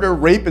 murder,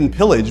 rape, and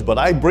pillage, but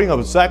I bring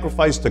a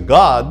sacrifice to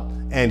God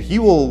and He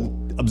will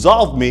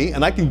absolve me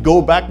and I can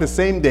go back the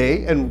same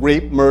day and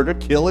rape, murder,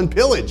 kill, and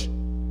pillage.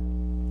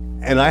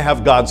 And I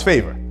have God's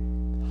favor.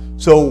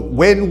 So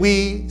when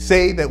we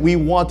say that we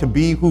want to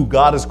be who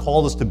God has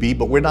called us to be,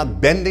 but we're not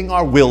bending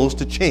our wills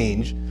to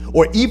change,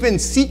 or even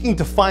seeking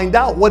to find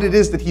out what it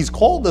is that He's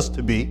called us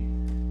to be,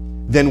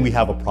 then we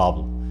have a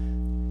problem.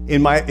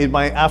 In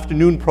my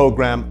afternoon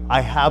program, I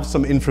have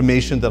some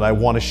information that I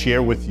want to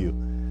share with you.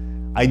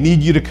 I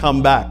need you to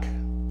come back.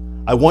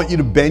 I want you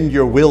to bend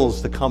your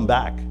wills to come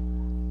back.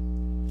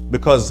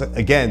 Because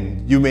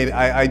again,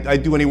 I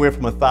do anywhere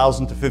from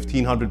 1,000 to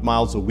 1,500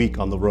 miles a week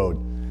on the road.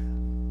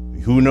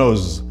 Who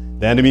knows?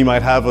 The enemy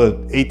might have a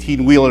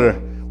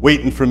 18-wheeler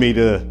waiting for me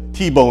to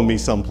T-bone me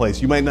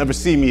someplace. You might never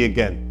see me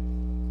again.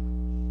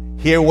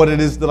 Hear what it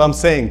is that I'm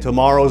saying.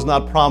 Tomorrow is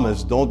not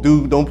promised.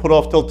 Don't put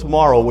off till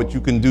tomorrow what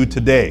you can do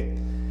today.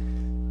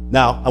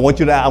 Now, I'm going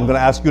to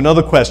ask you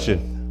another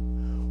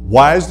question.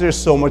 Why is there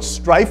so much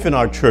strife in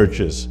our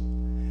churches?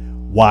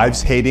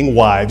 Wives hating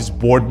wives,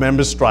 board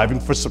members striving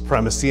for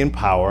supremacy and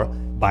power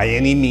by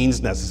any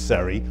means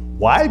necessary,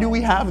 Why do we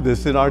have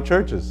this in our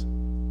churches?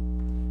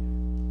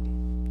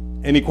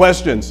 Any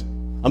questions?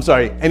 I'm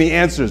sorry, any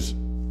answers?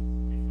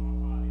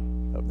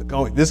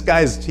 This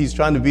guy's, he's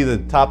trying to be the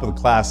top of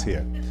the class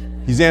here.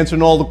 He's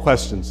answering all the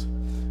questions,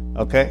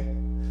 okay?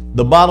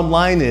 The bottom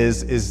line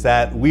is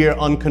that we are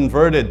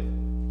unconverted.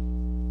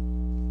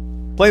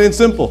 Plain and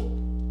simple.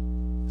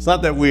 It's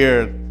not that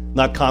we're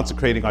not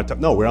consecrating our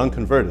time. No, we're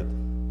unconverted.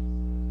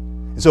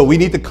 So we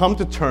need to come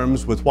to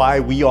terms with why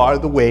we are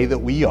the way that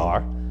we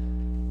are.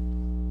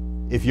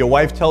 If your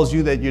wife tells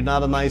you that you're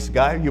not a nice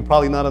guy, you're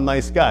probably not a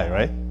nice guy,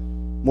 right?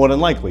 More than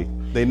likely.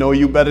 They know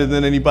you better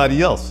than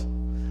anybody else.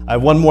 I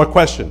have one more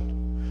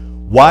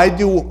question. Why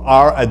do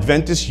our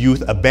Adventist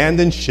youth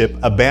abandon ship,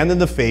 abandon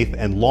the faith,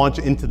 and launch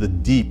into the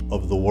deep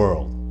of the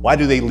world? Why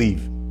do they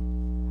leave?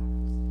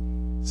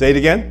 Say it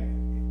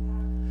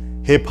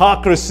again.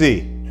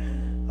 Hypocrisy.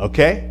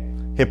 Okay?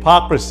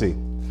 Hypocrisy.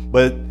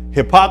 But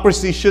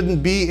hypocrisy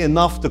shouldn't be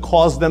enough to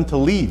cause them to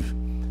leave.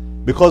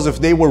 Because if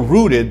they were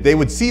rooted, they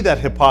would see that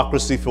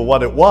hypocrisy for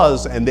what it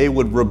was, and they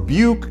would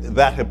rebuke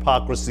that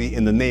hypocrisy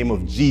in the name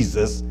of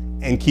Jesus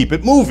and keep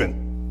it moving.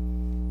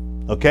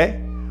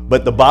 Okay?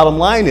 But the bottom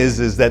line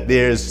is that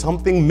there's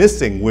something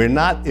missing. We're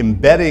not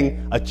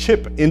embedding a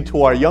chip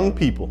into our young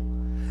people.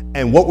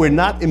 And what we're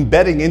not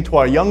embedding into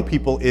our young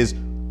people is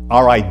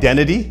our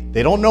identity.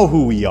 They don't know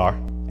who we are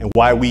and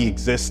why we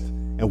exist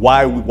and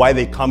why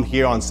they come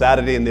here on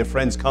Saturday and their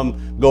friends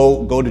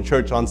go to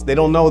church on. They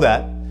don't know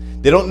that.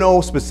 They don't know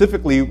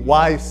specifically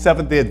why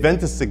Seventh-day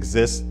Adventists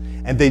exist,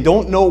 and they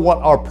don't know what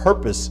our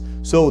purpose.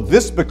 So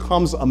this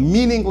becomes a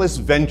meaningless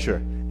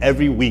venture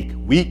every week,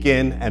 week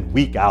in and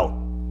week out.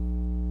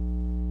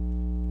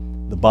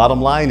 The bottom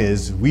line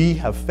is we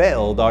have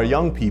failed our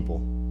young people.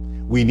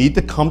 We need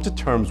to come to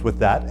terms with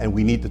that, and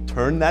we need to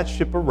turn that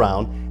ship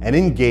around and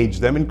engage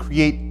them and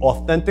create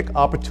authentic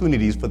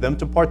opportunities for them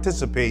to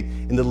participate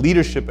in the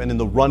leadership and in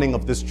the running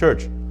of this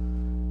church.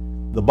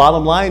 The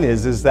bottom line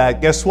is that,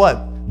 guess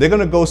what? They're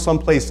going to go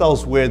someplace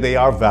else where they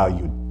are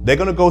valued. They're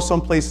going to go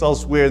someplace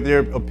else where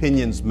their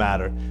opinions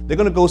matter. They're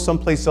going to go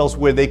someplace else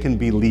where they can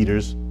be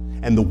leaders,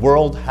 and the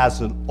world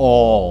has it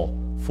all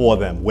for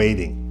them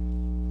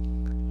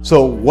waiting.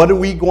 So what are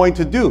we going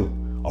to do?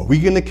 Are we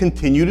going to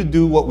continue to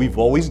do what we've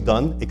always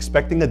done,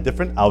 expecting a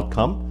different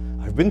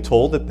outcome? I've been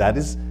told that that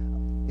is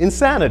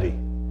insanity,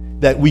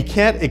 that we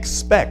can't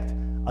expect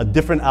a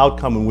different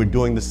outcome when we're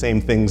doing the same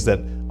things that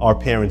our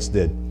parents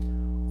did.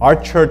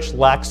 Our church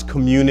lacks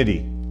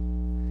community.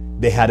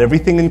 They had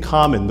everything in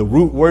common. The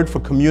root word for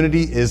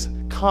community is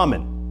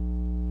common.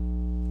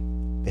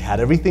 They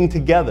had everything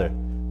together.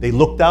 They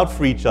looked out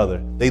for each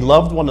other. They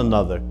loved one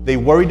another. They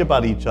worried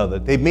about each other.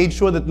 They made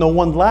sure that no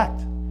one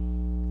lacked.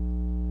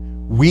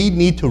 We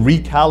need to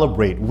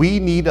recalibrate. We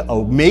need a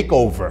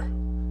makeover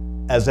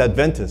as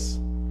Adventists.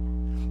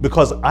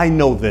 Because I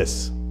know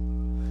this,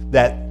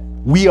 that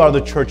we are the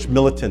church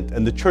militant,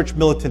 and the church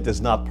militant is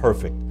not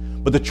perfect.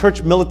 But the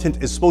church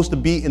militant is supposed to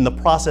be in the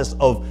process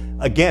of,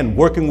 again,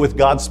 working with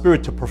God's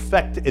Spirit to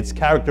perfect its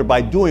character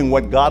by doing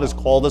what God has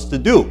called us to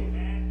do.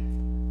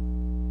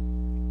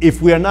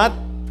 If we are not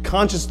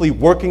consciously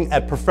working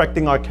at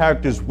perfecting our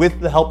characters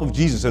with the help of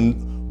Jesus,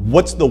 and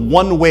what's the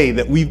one way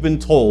that we've been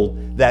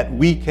told that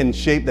we can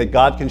shape, that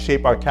God can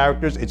shape our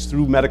characters? It's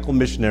through medical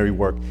missionary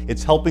work.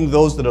 It's helping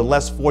those that are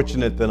less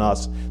fortunate than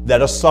us,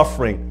 that are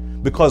suffering.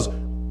 Because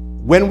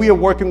when we are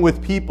working with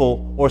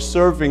people or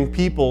serving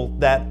people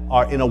that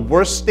are in a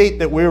worse state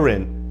that we're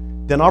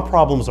in, then our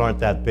problems aren't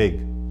that big.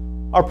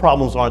 Our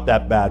problems aren't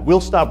that bad. We'll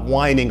stop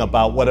whining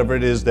about whatever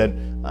it is that,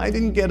 I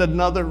didn't get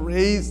another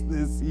raise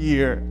this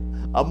year.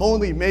 I'm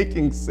only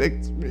making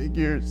 6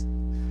 figures.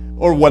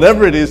 Or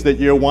whatever it is that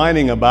you're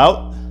whining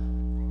about.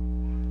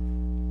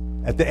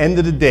 At the end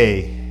of the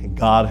day,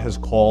 God has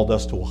called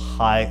us to a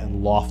high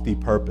and lofty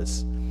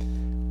purpose.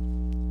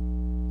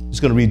 I'm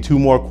just going to read 2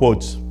 more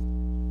quotes.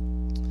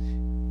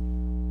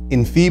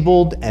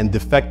 Enfeebled and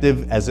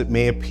defective as it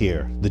may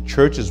appear, the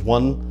church is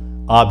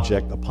one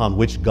object upon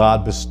which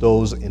God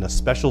bestows in a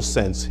special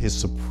sense His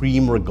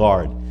supreme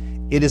regard.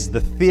 It is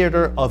the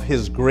theater of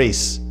His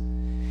grace,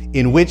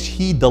 in which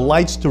He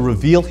delights to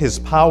reveal His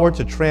power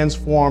to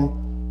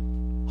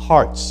transform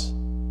hearts.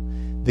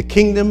 The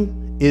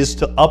kingdom is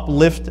to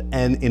uplift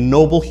and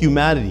ennoble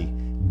humanity.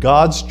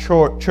 God's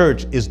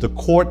church is the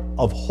court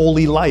of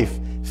holy life,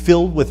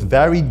 filled with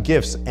varied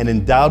gifts and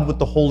endowed with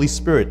the Holy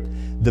Spirit.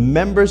 The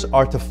members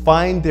are to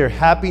find their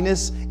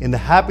happiness in the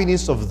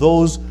happiness of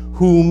those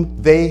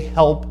whom they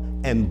help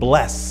and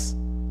bless.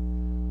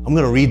 I'm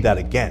going to read that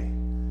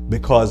again,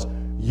 because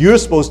you're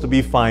supposed to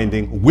be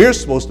finding, we're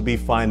supposed to be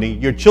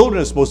finding, your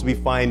children are supposed to be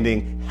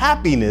finding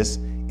happiness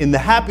in the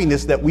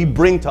happiness that we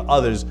bring to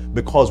others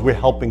because we're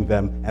helping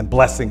them and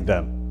blessing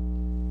them.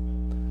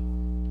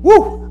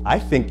 Woo! I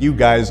think you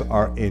guys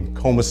are in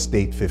coma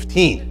state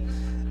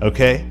 15,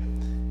 okay?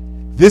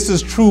 This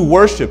is true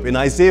worship. In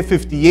Isaiah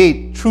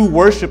 58, true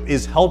worship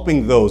is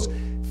helping those,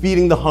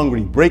 feeding the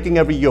hungry, breaking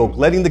every yoke,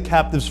 letting the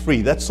captives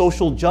free. That's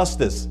social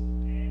justice.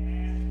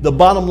 The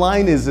bottom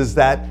line is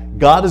that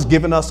God has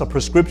given us a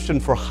prescription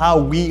for how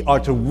we are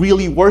to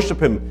really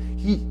worship Him.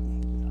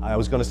 I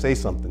was going to say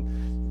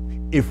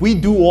something. If we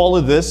do all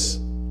of this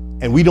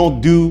and we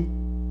don't do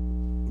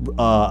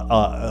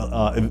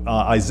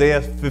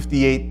Isaiah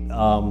 58,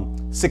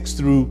 6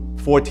 through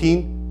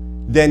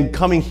 14, then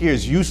coming here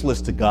is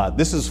useless to God.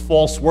 This is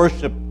false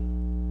worship.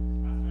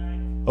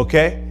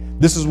 Okay?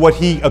 This is what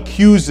he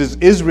accuses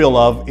Israel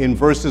of in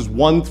verses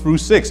 1 through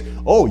 6.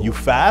 Oh, you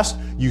fast,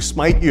 you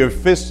smite your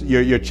fist,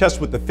 your chest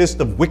with the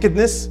fist of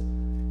wickedness.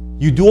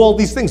 You do all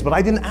these things, but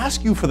I didn't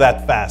ask you for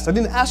that fast. I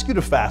didn't ask you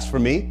to fast for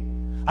me.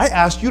 I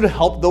asked you to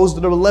help those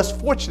that are less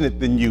fortunate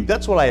than you.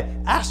 That's what I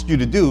asked you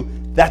to do.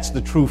 That's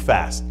the true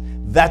fast.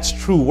 That's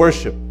true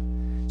worship.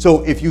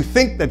 So if you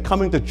think that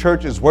coming to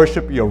church is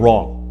worship, you're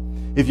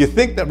wrong. If you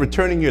think that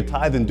returning your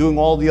tithe and doing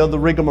all the other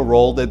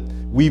rigmarole that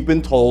we've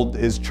been told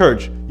is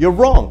church, you're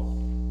wrong.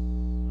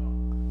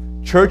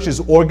 Church is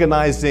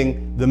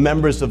organizing the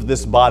members of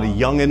this body,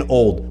 young and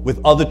old,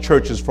 with other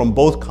churches from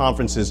both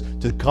conferences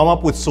to come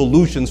up with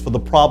solutions for the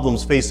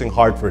problems facing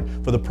Hartford,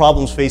 for the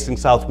problems facing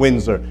South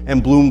Windsor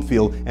and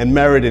Bloomfield and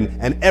Meriden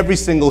and every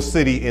single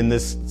city in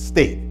this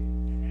state.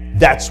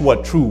 That's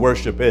what true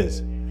worship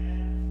is.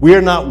 We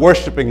are not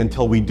worshiping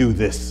until we do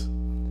this.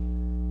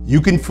 You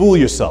can fool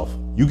yourself.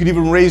 You can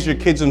even raise your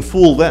kids and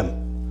fool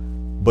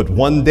them. But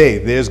one day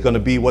there's going to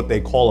be what they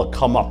call a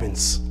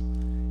comeuppance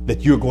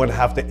that you're going to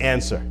have to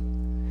answer.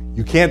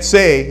 You can't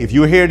say, if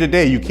you're here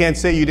today, you can't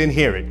say you didn't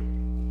hear it.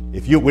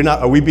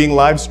 Are we being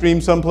live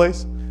streamed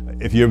someplace?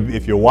 If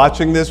you're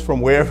watching this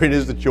from wherever it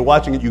is that you're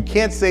watching it, you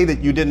can't say that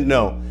you didn't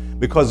know,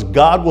 because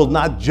God will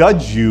not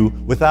judge you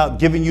without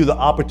giving you the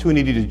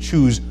opportunity to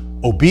choose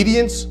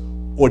obedience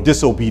or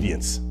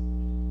disobedience.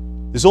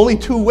 There's only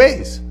two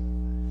ways.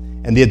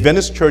 And the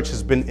Adventist Church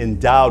has been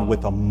endowed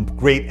with a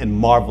great and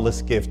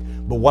marvelous gift.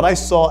 But what I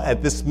saw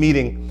at this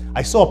meeting,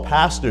 I saw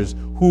pastors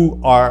who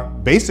are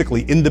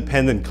basically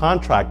independent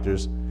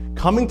contractors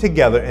coming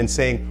together and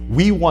saying,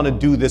 we want to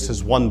do this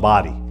as one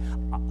body.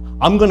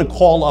 I'm going to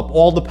call up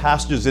all the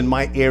pastors in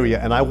my area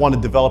and I want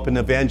to develop an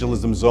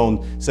evangelism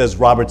zone, says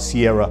Robert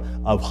Sierra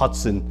of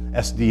Hudson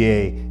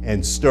SDA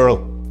and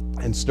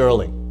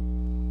Sterling.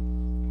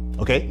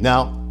 Okay,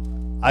 now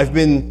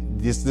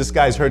this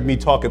guy's heard me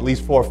talk at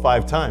least 4 or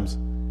 5 times.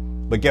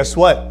 But guess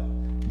what?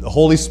 The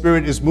Holy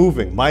Spirit is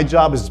moving. My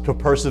job is to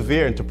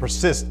persevere and to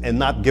persist and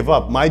not give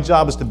up. My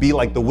job is to be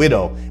like the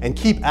widow and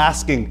keep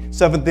asking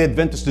Seventh-day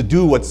Adventists to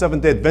do what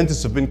Seventh-day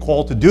Adventists have been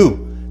called to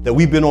do, that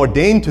we've been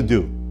ordained to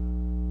do.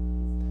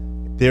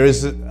 There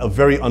is a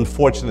very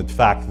unfortunate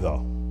fact,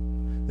 though,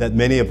 that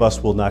many of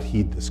us will not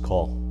heed this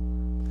call.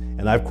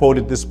 And I've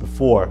quoted this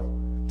before,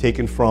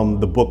 taken from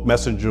the book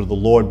Messenger of the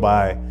Lord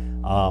by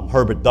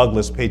Herbert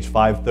Douglass, page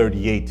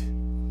 538,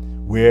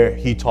 where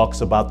he talks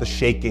about the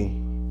shaking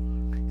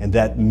and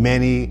that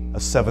many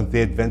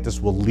Seventh-day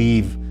Adventists will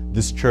leave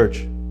this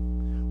church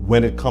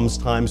when it comes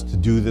times to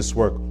do this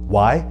work.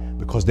 Why?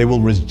 Because they will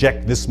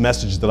reject this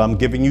message that I'm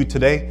giving you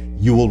today.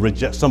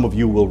 Some of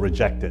you will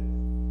reject it.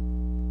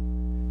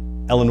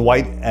 Ellen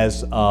White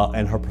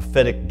and her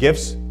prophetic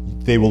gifts,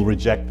 they will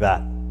reject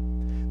that.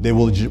 They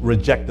will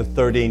reject the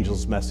third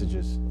angel's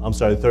messages. I'm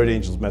sorry, the third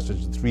angel's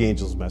message, the 3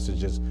 angels'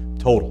 messages,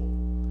 total.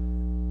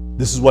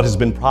 This is what has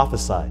been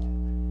prophesied.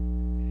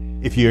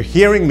 If you're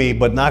hearing me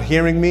but not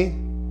hearing me,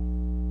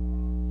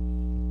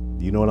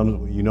 you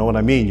know what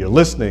I mean. You're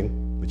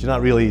listening, but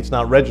it's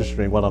not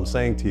registering what I'm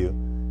saying to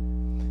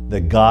you.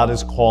 That God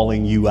is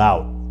calling you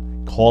out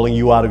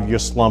of your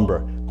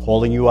slumber,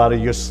 calling you out of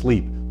your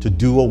sleep to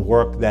do a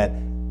work that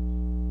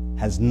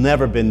has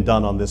never been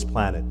done on this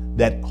planet,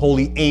 that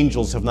holy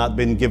angels have not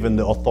been given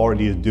the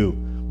authority to do,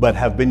 but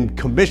have been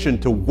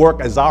commissioned to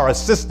work as our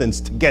assistants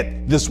to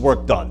get this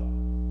work done.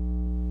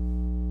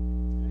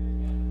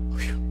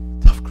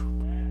 Tough group.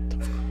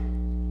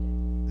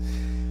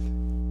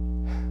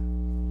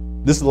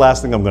 This is the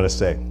last thing I'm going to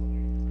say.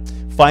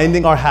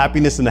 Finding our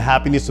happiness in the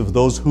happiness of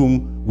those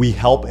whom we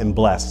help and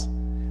bless.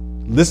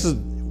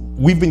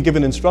 We've been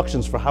given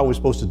instructions for how we're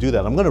supposed to do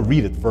that. I'm going to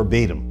read it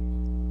verbatim.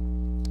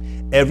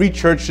 Every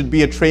church should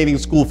be a training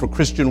school for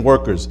Christian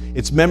workers.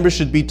 Its members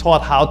should be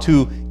taught how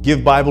to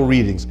give Bible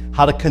readings,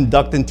 how to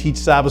conduct and teach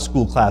Sabbath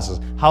school classes,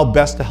 how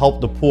best to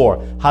help the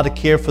poor, how to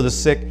care for the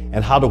sick,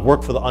 and how to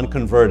work for the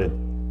unconverted.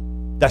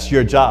 That's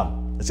your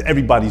job. That's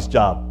everybody's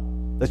job.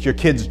 That's your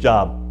kid's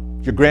job,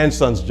 your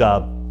grandson's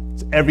job.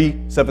 It's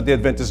every Seventh-day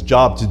Adventist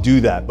job to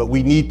do that. But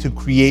we need to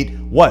create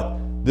what?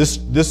 This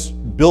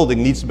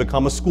building needs to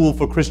become a school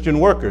for Christian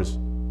workers.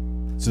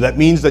 So that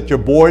means that your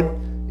board,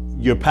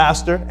 your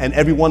pastor, and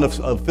everyone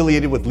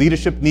affiliated with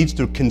leadership needs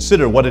to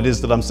consider what it is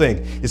that I'm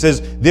saying. It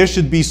says there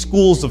should be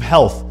schools of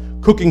health,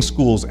 cooking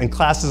schools, and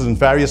classes in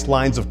various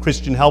lines of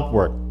Christian help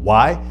work.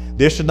 Why?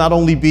 There should not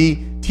only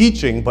be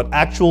teaching, but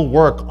actual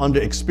work under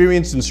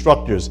experienced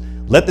instructors.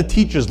 Let the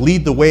teachers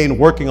lead the way in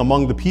working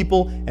among the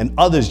people, and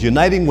others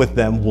uniting with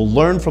them will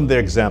learn from their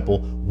example.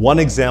 One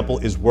example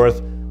is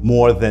worth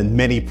more than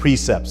many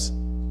precepts.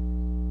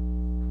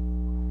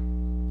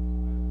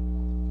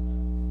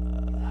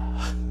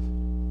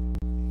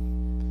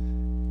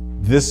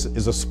 This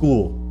is a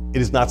school.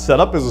 It is not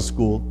set up as a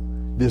school.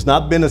 There's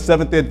not been a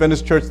Seventh-day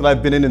Adventist church that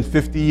I've been in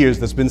 50 years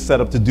that's been set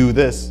up to do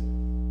this.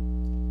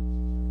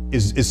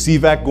 Is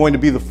CVAC going to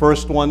be the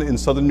first one in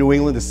Southern New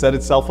England to set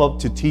itself up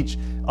to teach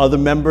other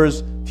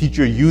members, teach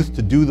your youth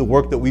to do the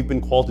work that we've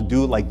been called to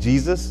do like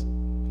Jesus?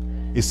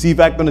 Is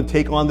CVAC going to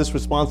take on this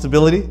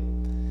responsibility?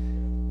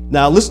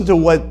 Now listen to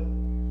what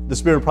the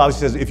Spirit of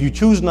Prophecy says. If you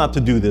choose not to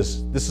do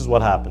this, this is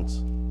what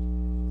happens.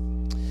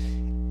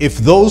 If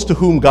those to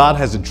whom God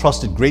has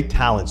entrusted great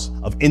talents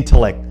of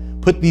intellect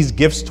put these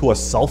gifts to a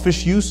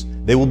selfish use,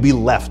 they will be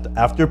left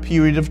after a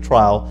period of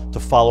trial to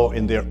follow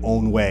in their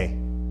own way.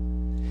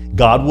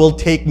 God will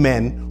take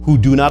men who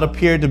do not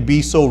appear to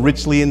be so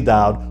richly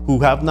endowed, who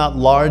have not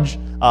large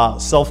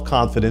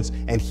self-confidence,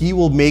 and he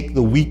will make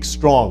the weak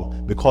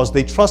strong because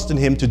they trust in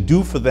him to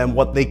do for them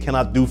what they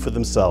cannot do for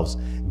themselves.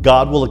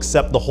 God will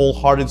accept the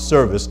wholehearted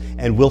service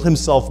and will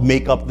himself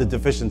make up the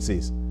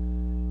deficiencies.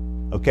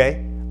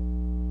 Okay?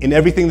 In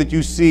everything that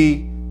you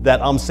see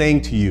that I'm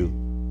saying to you,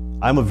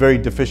 I'm a very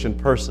deficient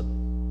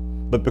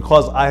person. But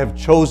because I have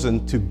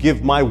chosen to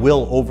give my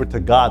will over to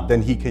God,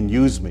 then he can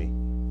use me.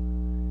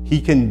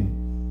 He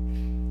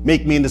can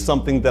make me into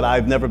something that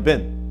I've never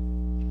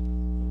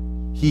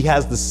been. He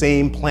has the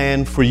same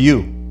plan for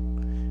you.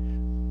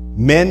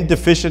 Men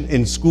deficient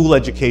in school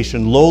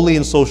education, lowly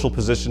in social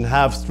position,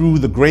 have, through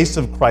the grace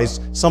of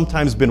Christ,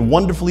 sometimes been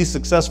wonderfully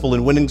successful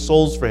in winning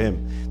souls for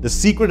him. The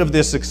secret of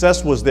their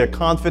success was their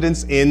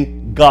confidence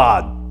in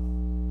God.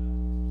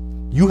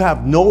 You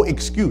have no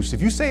excuse.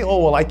 If you say,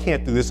 oh, well, I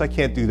can't do this, I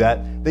can't do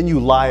that, then you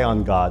lie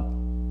on God.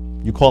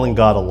 You're calling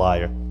God a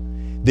liar.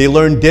 They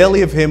learn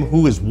daily of him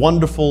who is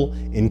wonderful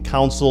in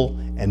counsel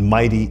and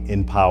mighty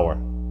in power.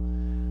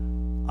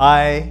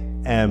 I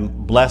am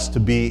blessed to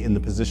be in the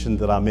position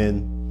that I'm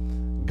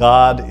in.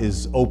 God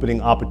is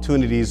opening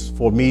opportunities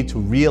for me to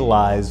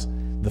realize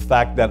the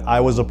fact that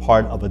I was a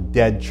part of a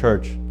dead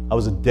church. I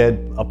was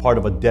a part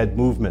of a dead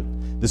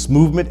movement. This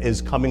movement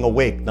is coming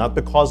awake, not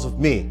because of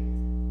me.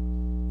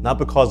 Not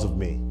because of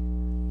me.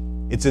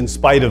 It's in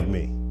spite of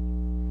me.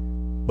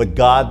 But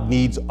God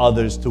needs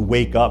others to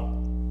wake up.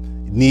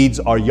 Needs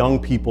our young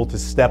people to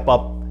step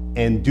up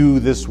and do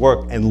this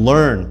work and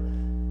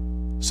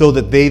learn so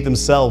that they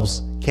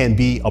themselves can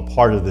be a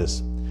part of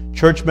this.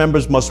 Church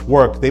members must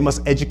work. They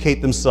must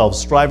educate themselves,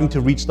 striving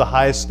to reach the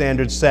highest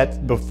standards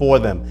set before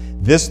them.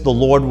 This the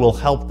Lord will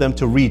help them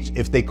to reach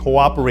if they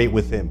cooperate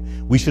with him.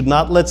 We should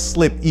not let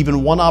slip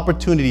even one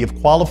opportunity of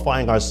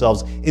qualifying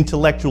ourselves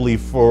intellectually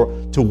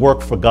to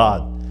work for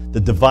God. The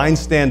divine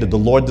standard, the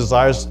Lord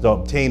desires to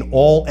obtain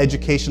all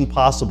education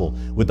possible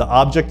with the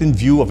object in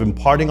view of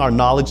imparting our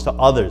knowledge to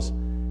others.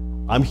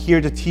 I'm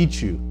here to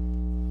teach you.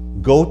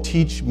 Go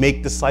teach,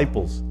 make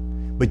disciples.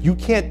 But you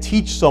can't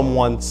teach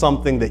someone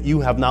something that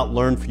you have not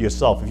learned for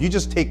yourself. If you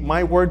just take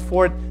my word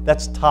for it,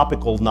 that's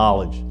topical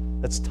knowledge.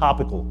 That's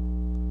topical.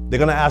 They're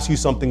going to ask you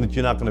something that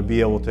you're not going to be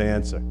able to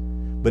answer.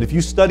 But if you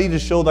study to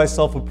show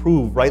thyself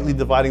approved, rightly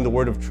dividing the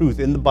word of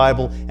truth in the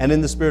Bible and in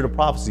the spirit of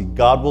prophecy,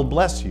 God will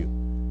bless you.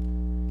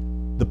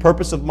 The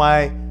purpose of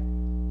my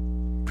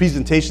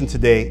presentation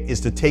today is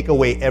to take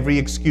away every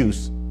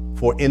excuse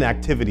for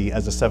inactivity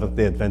as a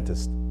Seventh-day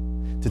Adventist.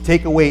 To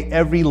take away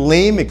every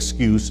lame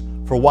excuse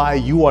for why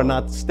you are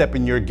not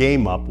stepping your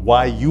game up,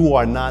 why you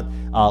are not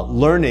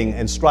learning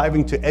and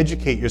striving to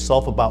educate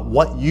yourself about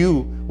what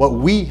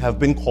we have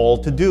been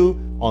called to do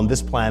on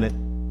this planet,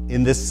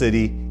 in this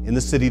city, in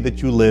the city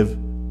that you live,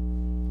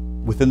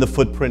 within the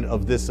footprint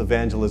of this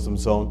evangelism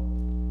zone.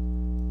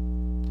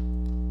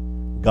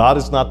 God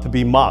is not to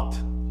be mocked.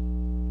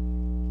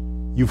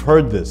 You've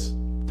heard this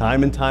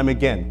time and time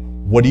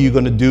again. What are you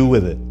going to do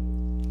with it?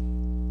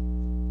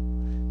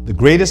 The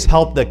greatest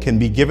help that can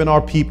be given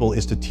our people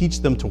is to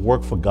teach them to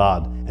work for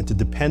God and to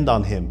depend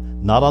on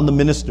him, not on the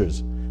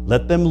ministers.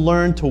 Let them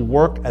learn to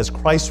work as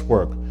Christ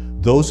worked.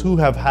 Those who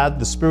have had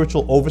the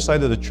spiritual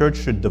oversight of the church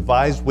should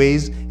devise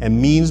ways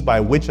and means by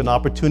which an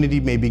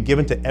opportunity may be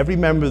given to every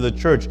member of the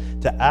church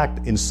to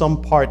act in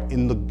some part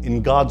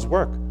in God's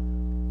work.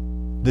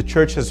 The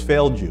church has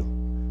failed you.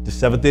 The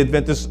Seventh-day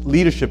Adventist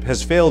leadership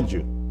has failed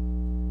you.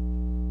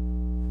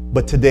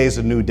 But today is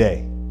a new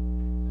day.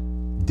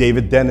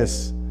 David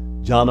Dennis,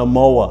 John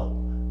Amoa,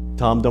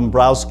 Tom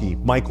Dombrowski,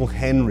 Michael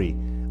Henry,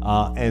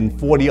 and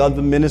 40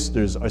 other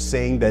ministers are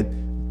saying that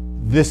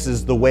this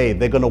is the way.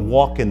 They're going to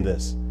walk in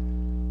this.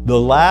 The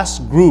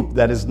last group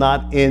that is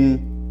not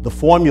in the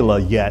formula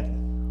yet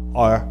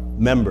are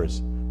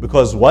members.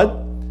 Because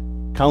what?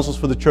 Counsels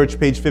for the Church,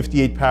 page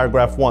 58,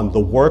 paragraph 1. The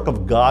work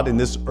of God in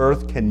this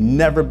earth can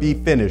never be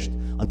finished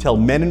until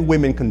men and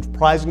women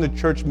comprising the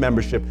church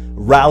membership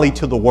rally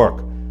to the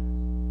work.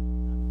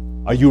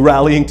 Are you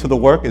rallying to the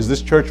work? Is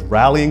this church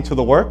rallying to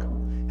the work?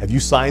 Have you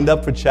signed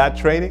up for chat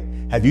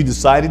training? Have you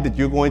decided that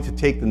you're going to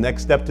take the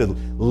next step to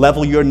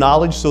level your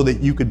knowledge so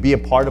that you could be a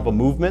part of a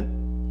movement?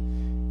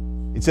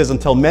 It says,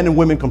 until men and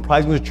women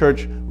comprising the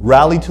church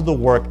rally to the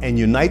work and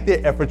unite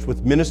their efforts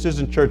with ministers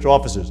and church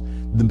officers.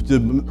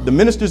 The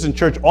ministers and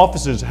church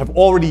officers have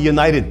already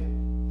united.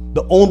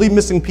 The only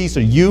missing piece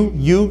are you,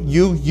 and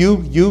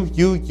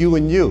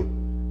you.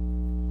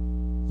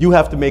 You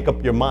have to make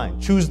up your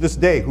mind. Choose this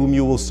day whom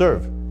you will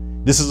serve.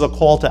 This is a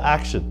call to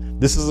action.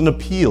 This is an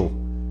appeal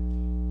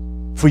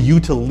for you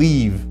to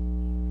leave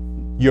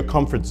your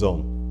comfort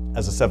zone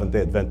as a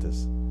Seventh-day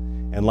Adventist.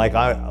 And like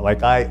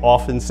I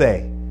often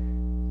say,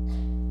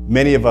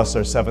 many of us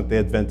are Seventh-day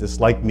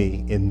Adventists like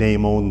me in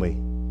name only.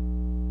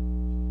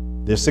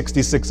 There's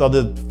 66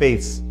 other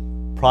faiths,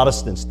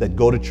 Protestants, that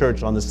go to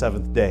church on the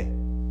seventh day.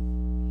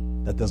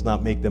 That does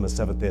not make them a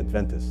Seventh-day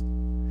Adventist.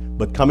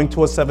 But coming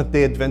to a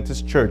Seventh-day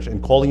Adventist church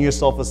and calling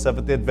yourself a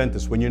Seventh-day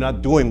Adventist when you're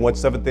not doing what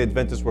Seventh-day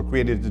Adventists were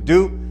created to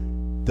do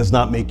does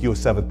not make you a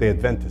Seventh-day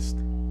Adventist.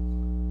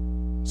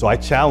 So I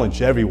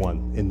challenge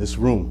everyone in this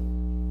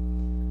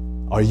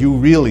room. Are you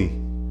really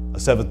a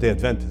Seventh-day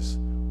Adventist?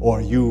 Or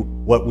are you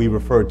what we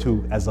refer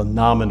to as a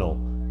nominal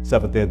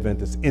Seventh-day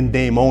Adventist, in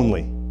name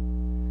only?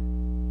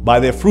 By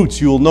their fruits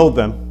you will know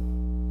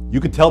them. You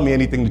can tell me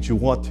anything that you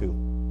want to.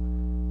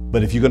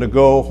 But if you're going to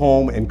go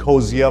home and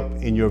cozy up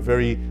in your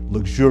very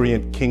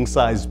luxuriant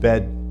king-size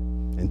bed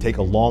and take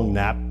a long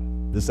nap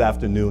this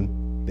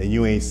afternoon, then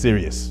you ain't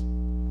serious.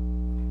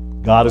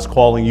 God is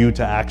calling you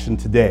to action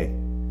today,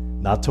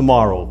 not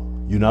tomorrow.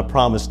 You're not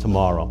promised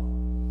tomorrow.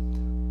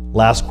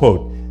 Last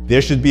quote.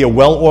 There should be a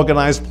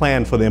well-organized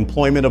plan for the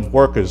employment of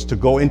workers to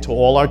go into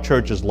all our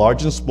churches,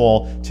 large and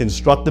small, to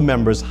instruct the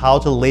members how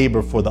to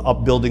labor for the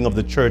upbuilding of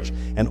the church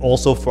and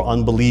also for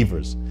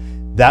unbelievers.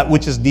 That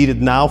which is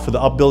needed now for the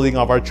upbuilding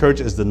of our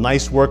church is the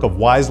nice work of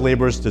wise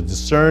laborers to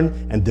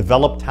discern and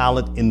develop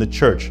talent in the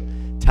church,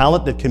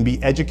 talent that can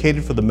be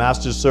educated for the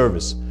master's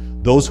service.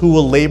 Those who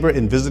will labor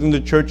in visiting the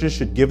churches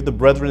should give the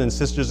brethren and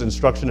sisters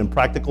instruction in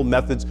practical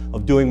methods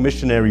of doing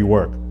missionary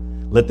work.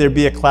 Let there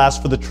be a class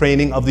for the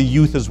training of the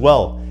youth as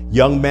well.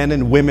 Young men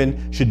and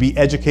women should be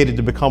educated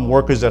to become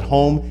workers at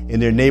home, in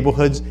their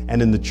neighborhoods,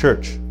 and in the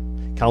church.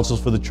 Counsels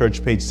for the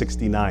Church, page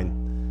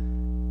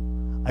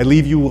 69. I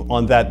leave you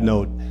on that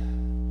note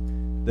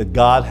that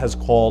God has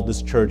called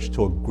this church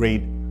to a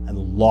great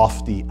and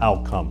lofty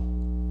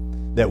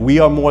outcome, that we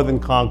are more than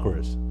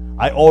conquerors.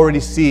 I already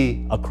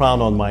see a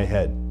crown on my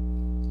head.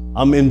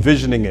 I'm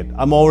envisioning it.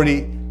 I'm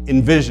already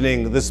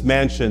envisioning this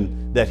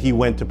mansion that He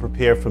went to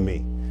prepare for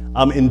me.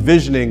 I'm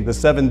envisioning the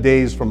 7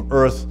 days from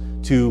earth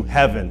to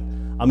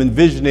heaven. I'm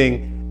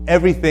envisioning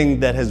everything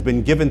that has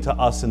been given to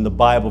us in the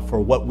Bible for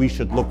what we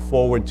should look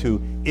forward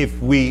to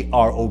if we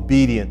are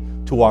obedient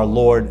to our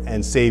Lord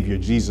and Savior,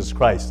 Jesus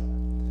Christ.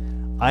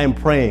 I am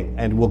praying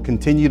and will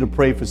continue to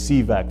pray for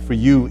CVAC, for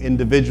you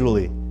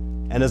individually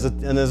and as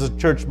a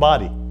church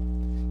body,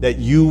 that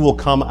you will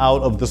come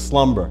out of the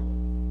slumber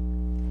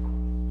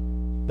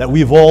that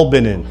we've all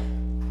been in.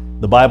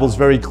 The Bible is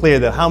very clear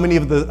that how many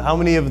of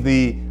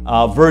the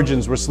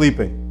virgins were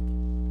sleeping?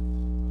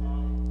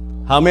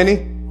 How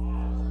many?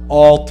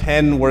 All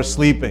 10 were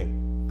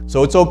sleeping.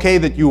 So it's okay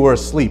that you were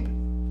asleep,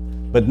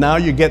 but now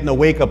you're getting a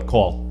wake-up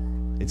call.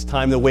 It's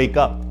time to wake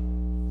up.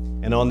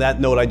 And on that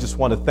note, I just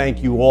want to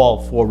thank you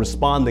all for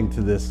responding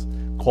to this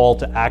call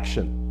to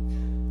action.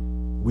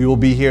 We will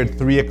be here at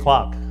 3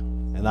 o'clock,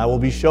 and I will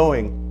be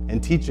showing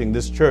and teaching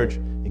this church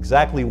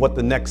exactly what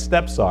the next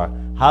steps are.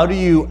 How do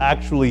you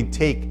actually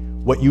take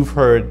what you've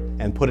heard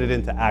and put it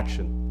into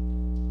action?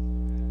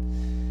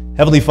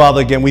 Heavenly Father,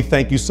 again, we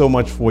thank you so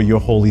much for your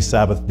holy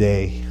Sabbath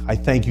day. I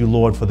thank you,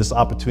 Lord, for this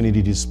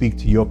opportunity to speak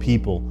to your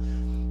people,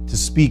 to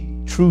speak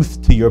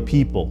truth to your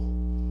people,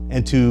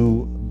 and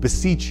to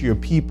beseech your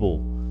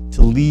people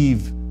to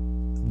leave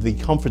the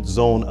comfort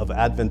zone of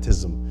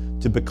Adventism,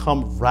 to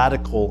become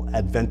radical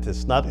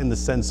Adventists, not in the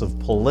sense of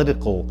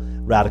political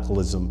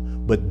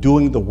radicalism, but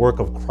doing the work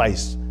of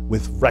Christ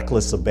with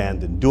reckless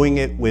abandon, doing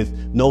it with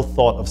no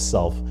thought of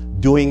self,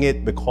 doing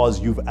it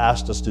because you've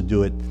asked us to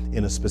do it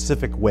in a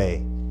specific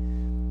way.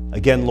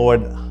 Again,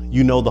 Lord,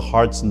 you know the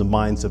hearts and the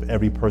minds of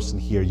every person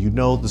here. You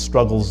know the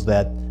struggles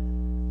that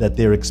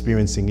they're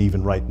experiencing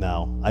even right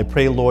now. I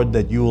pray, Lord,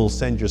 that you will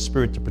send your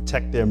Spirit to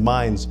protect their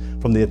minds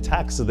from the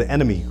attacks of the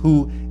enemy,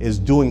 who is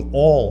doing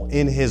all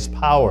in his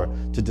power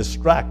to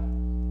distract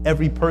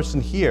every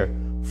person here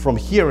from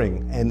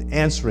hearing and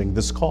answering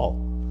this call.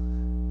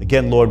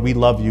 Again, Lord, we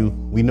love you.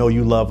 We know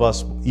you love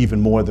us even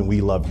more than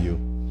we love you.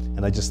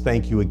 And I just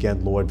thank you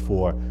again, Lord,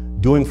 for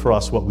doing for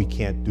us what we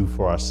can't do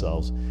for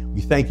ourselves. We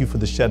thank you for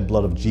the shed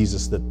blood of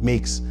Jesus that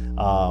makes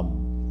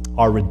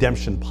our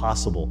redemption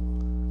possible.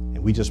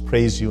 And we just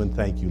praise you and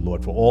thank you,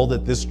 Lord, for all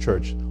that this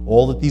church,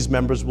 all that these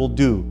members will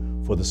do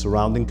for the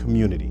surrounding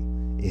community.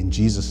 In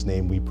Jesus'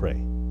 name we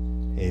pray.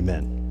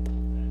 Amen.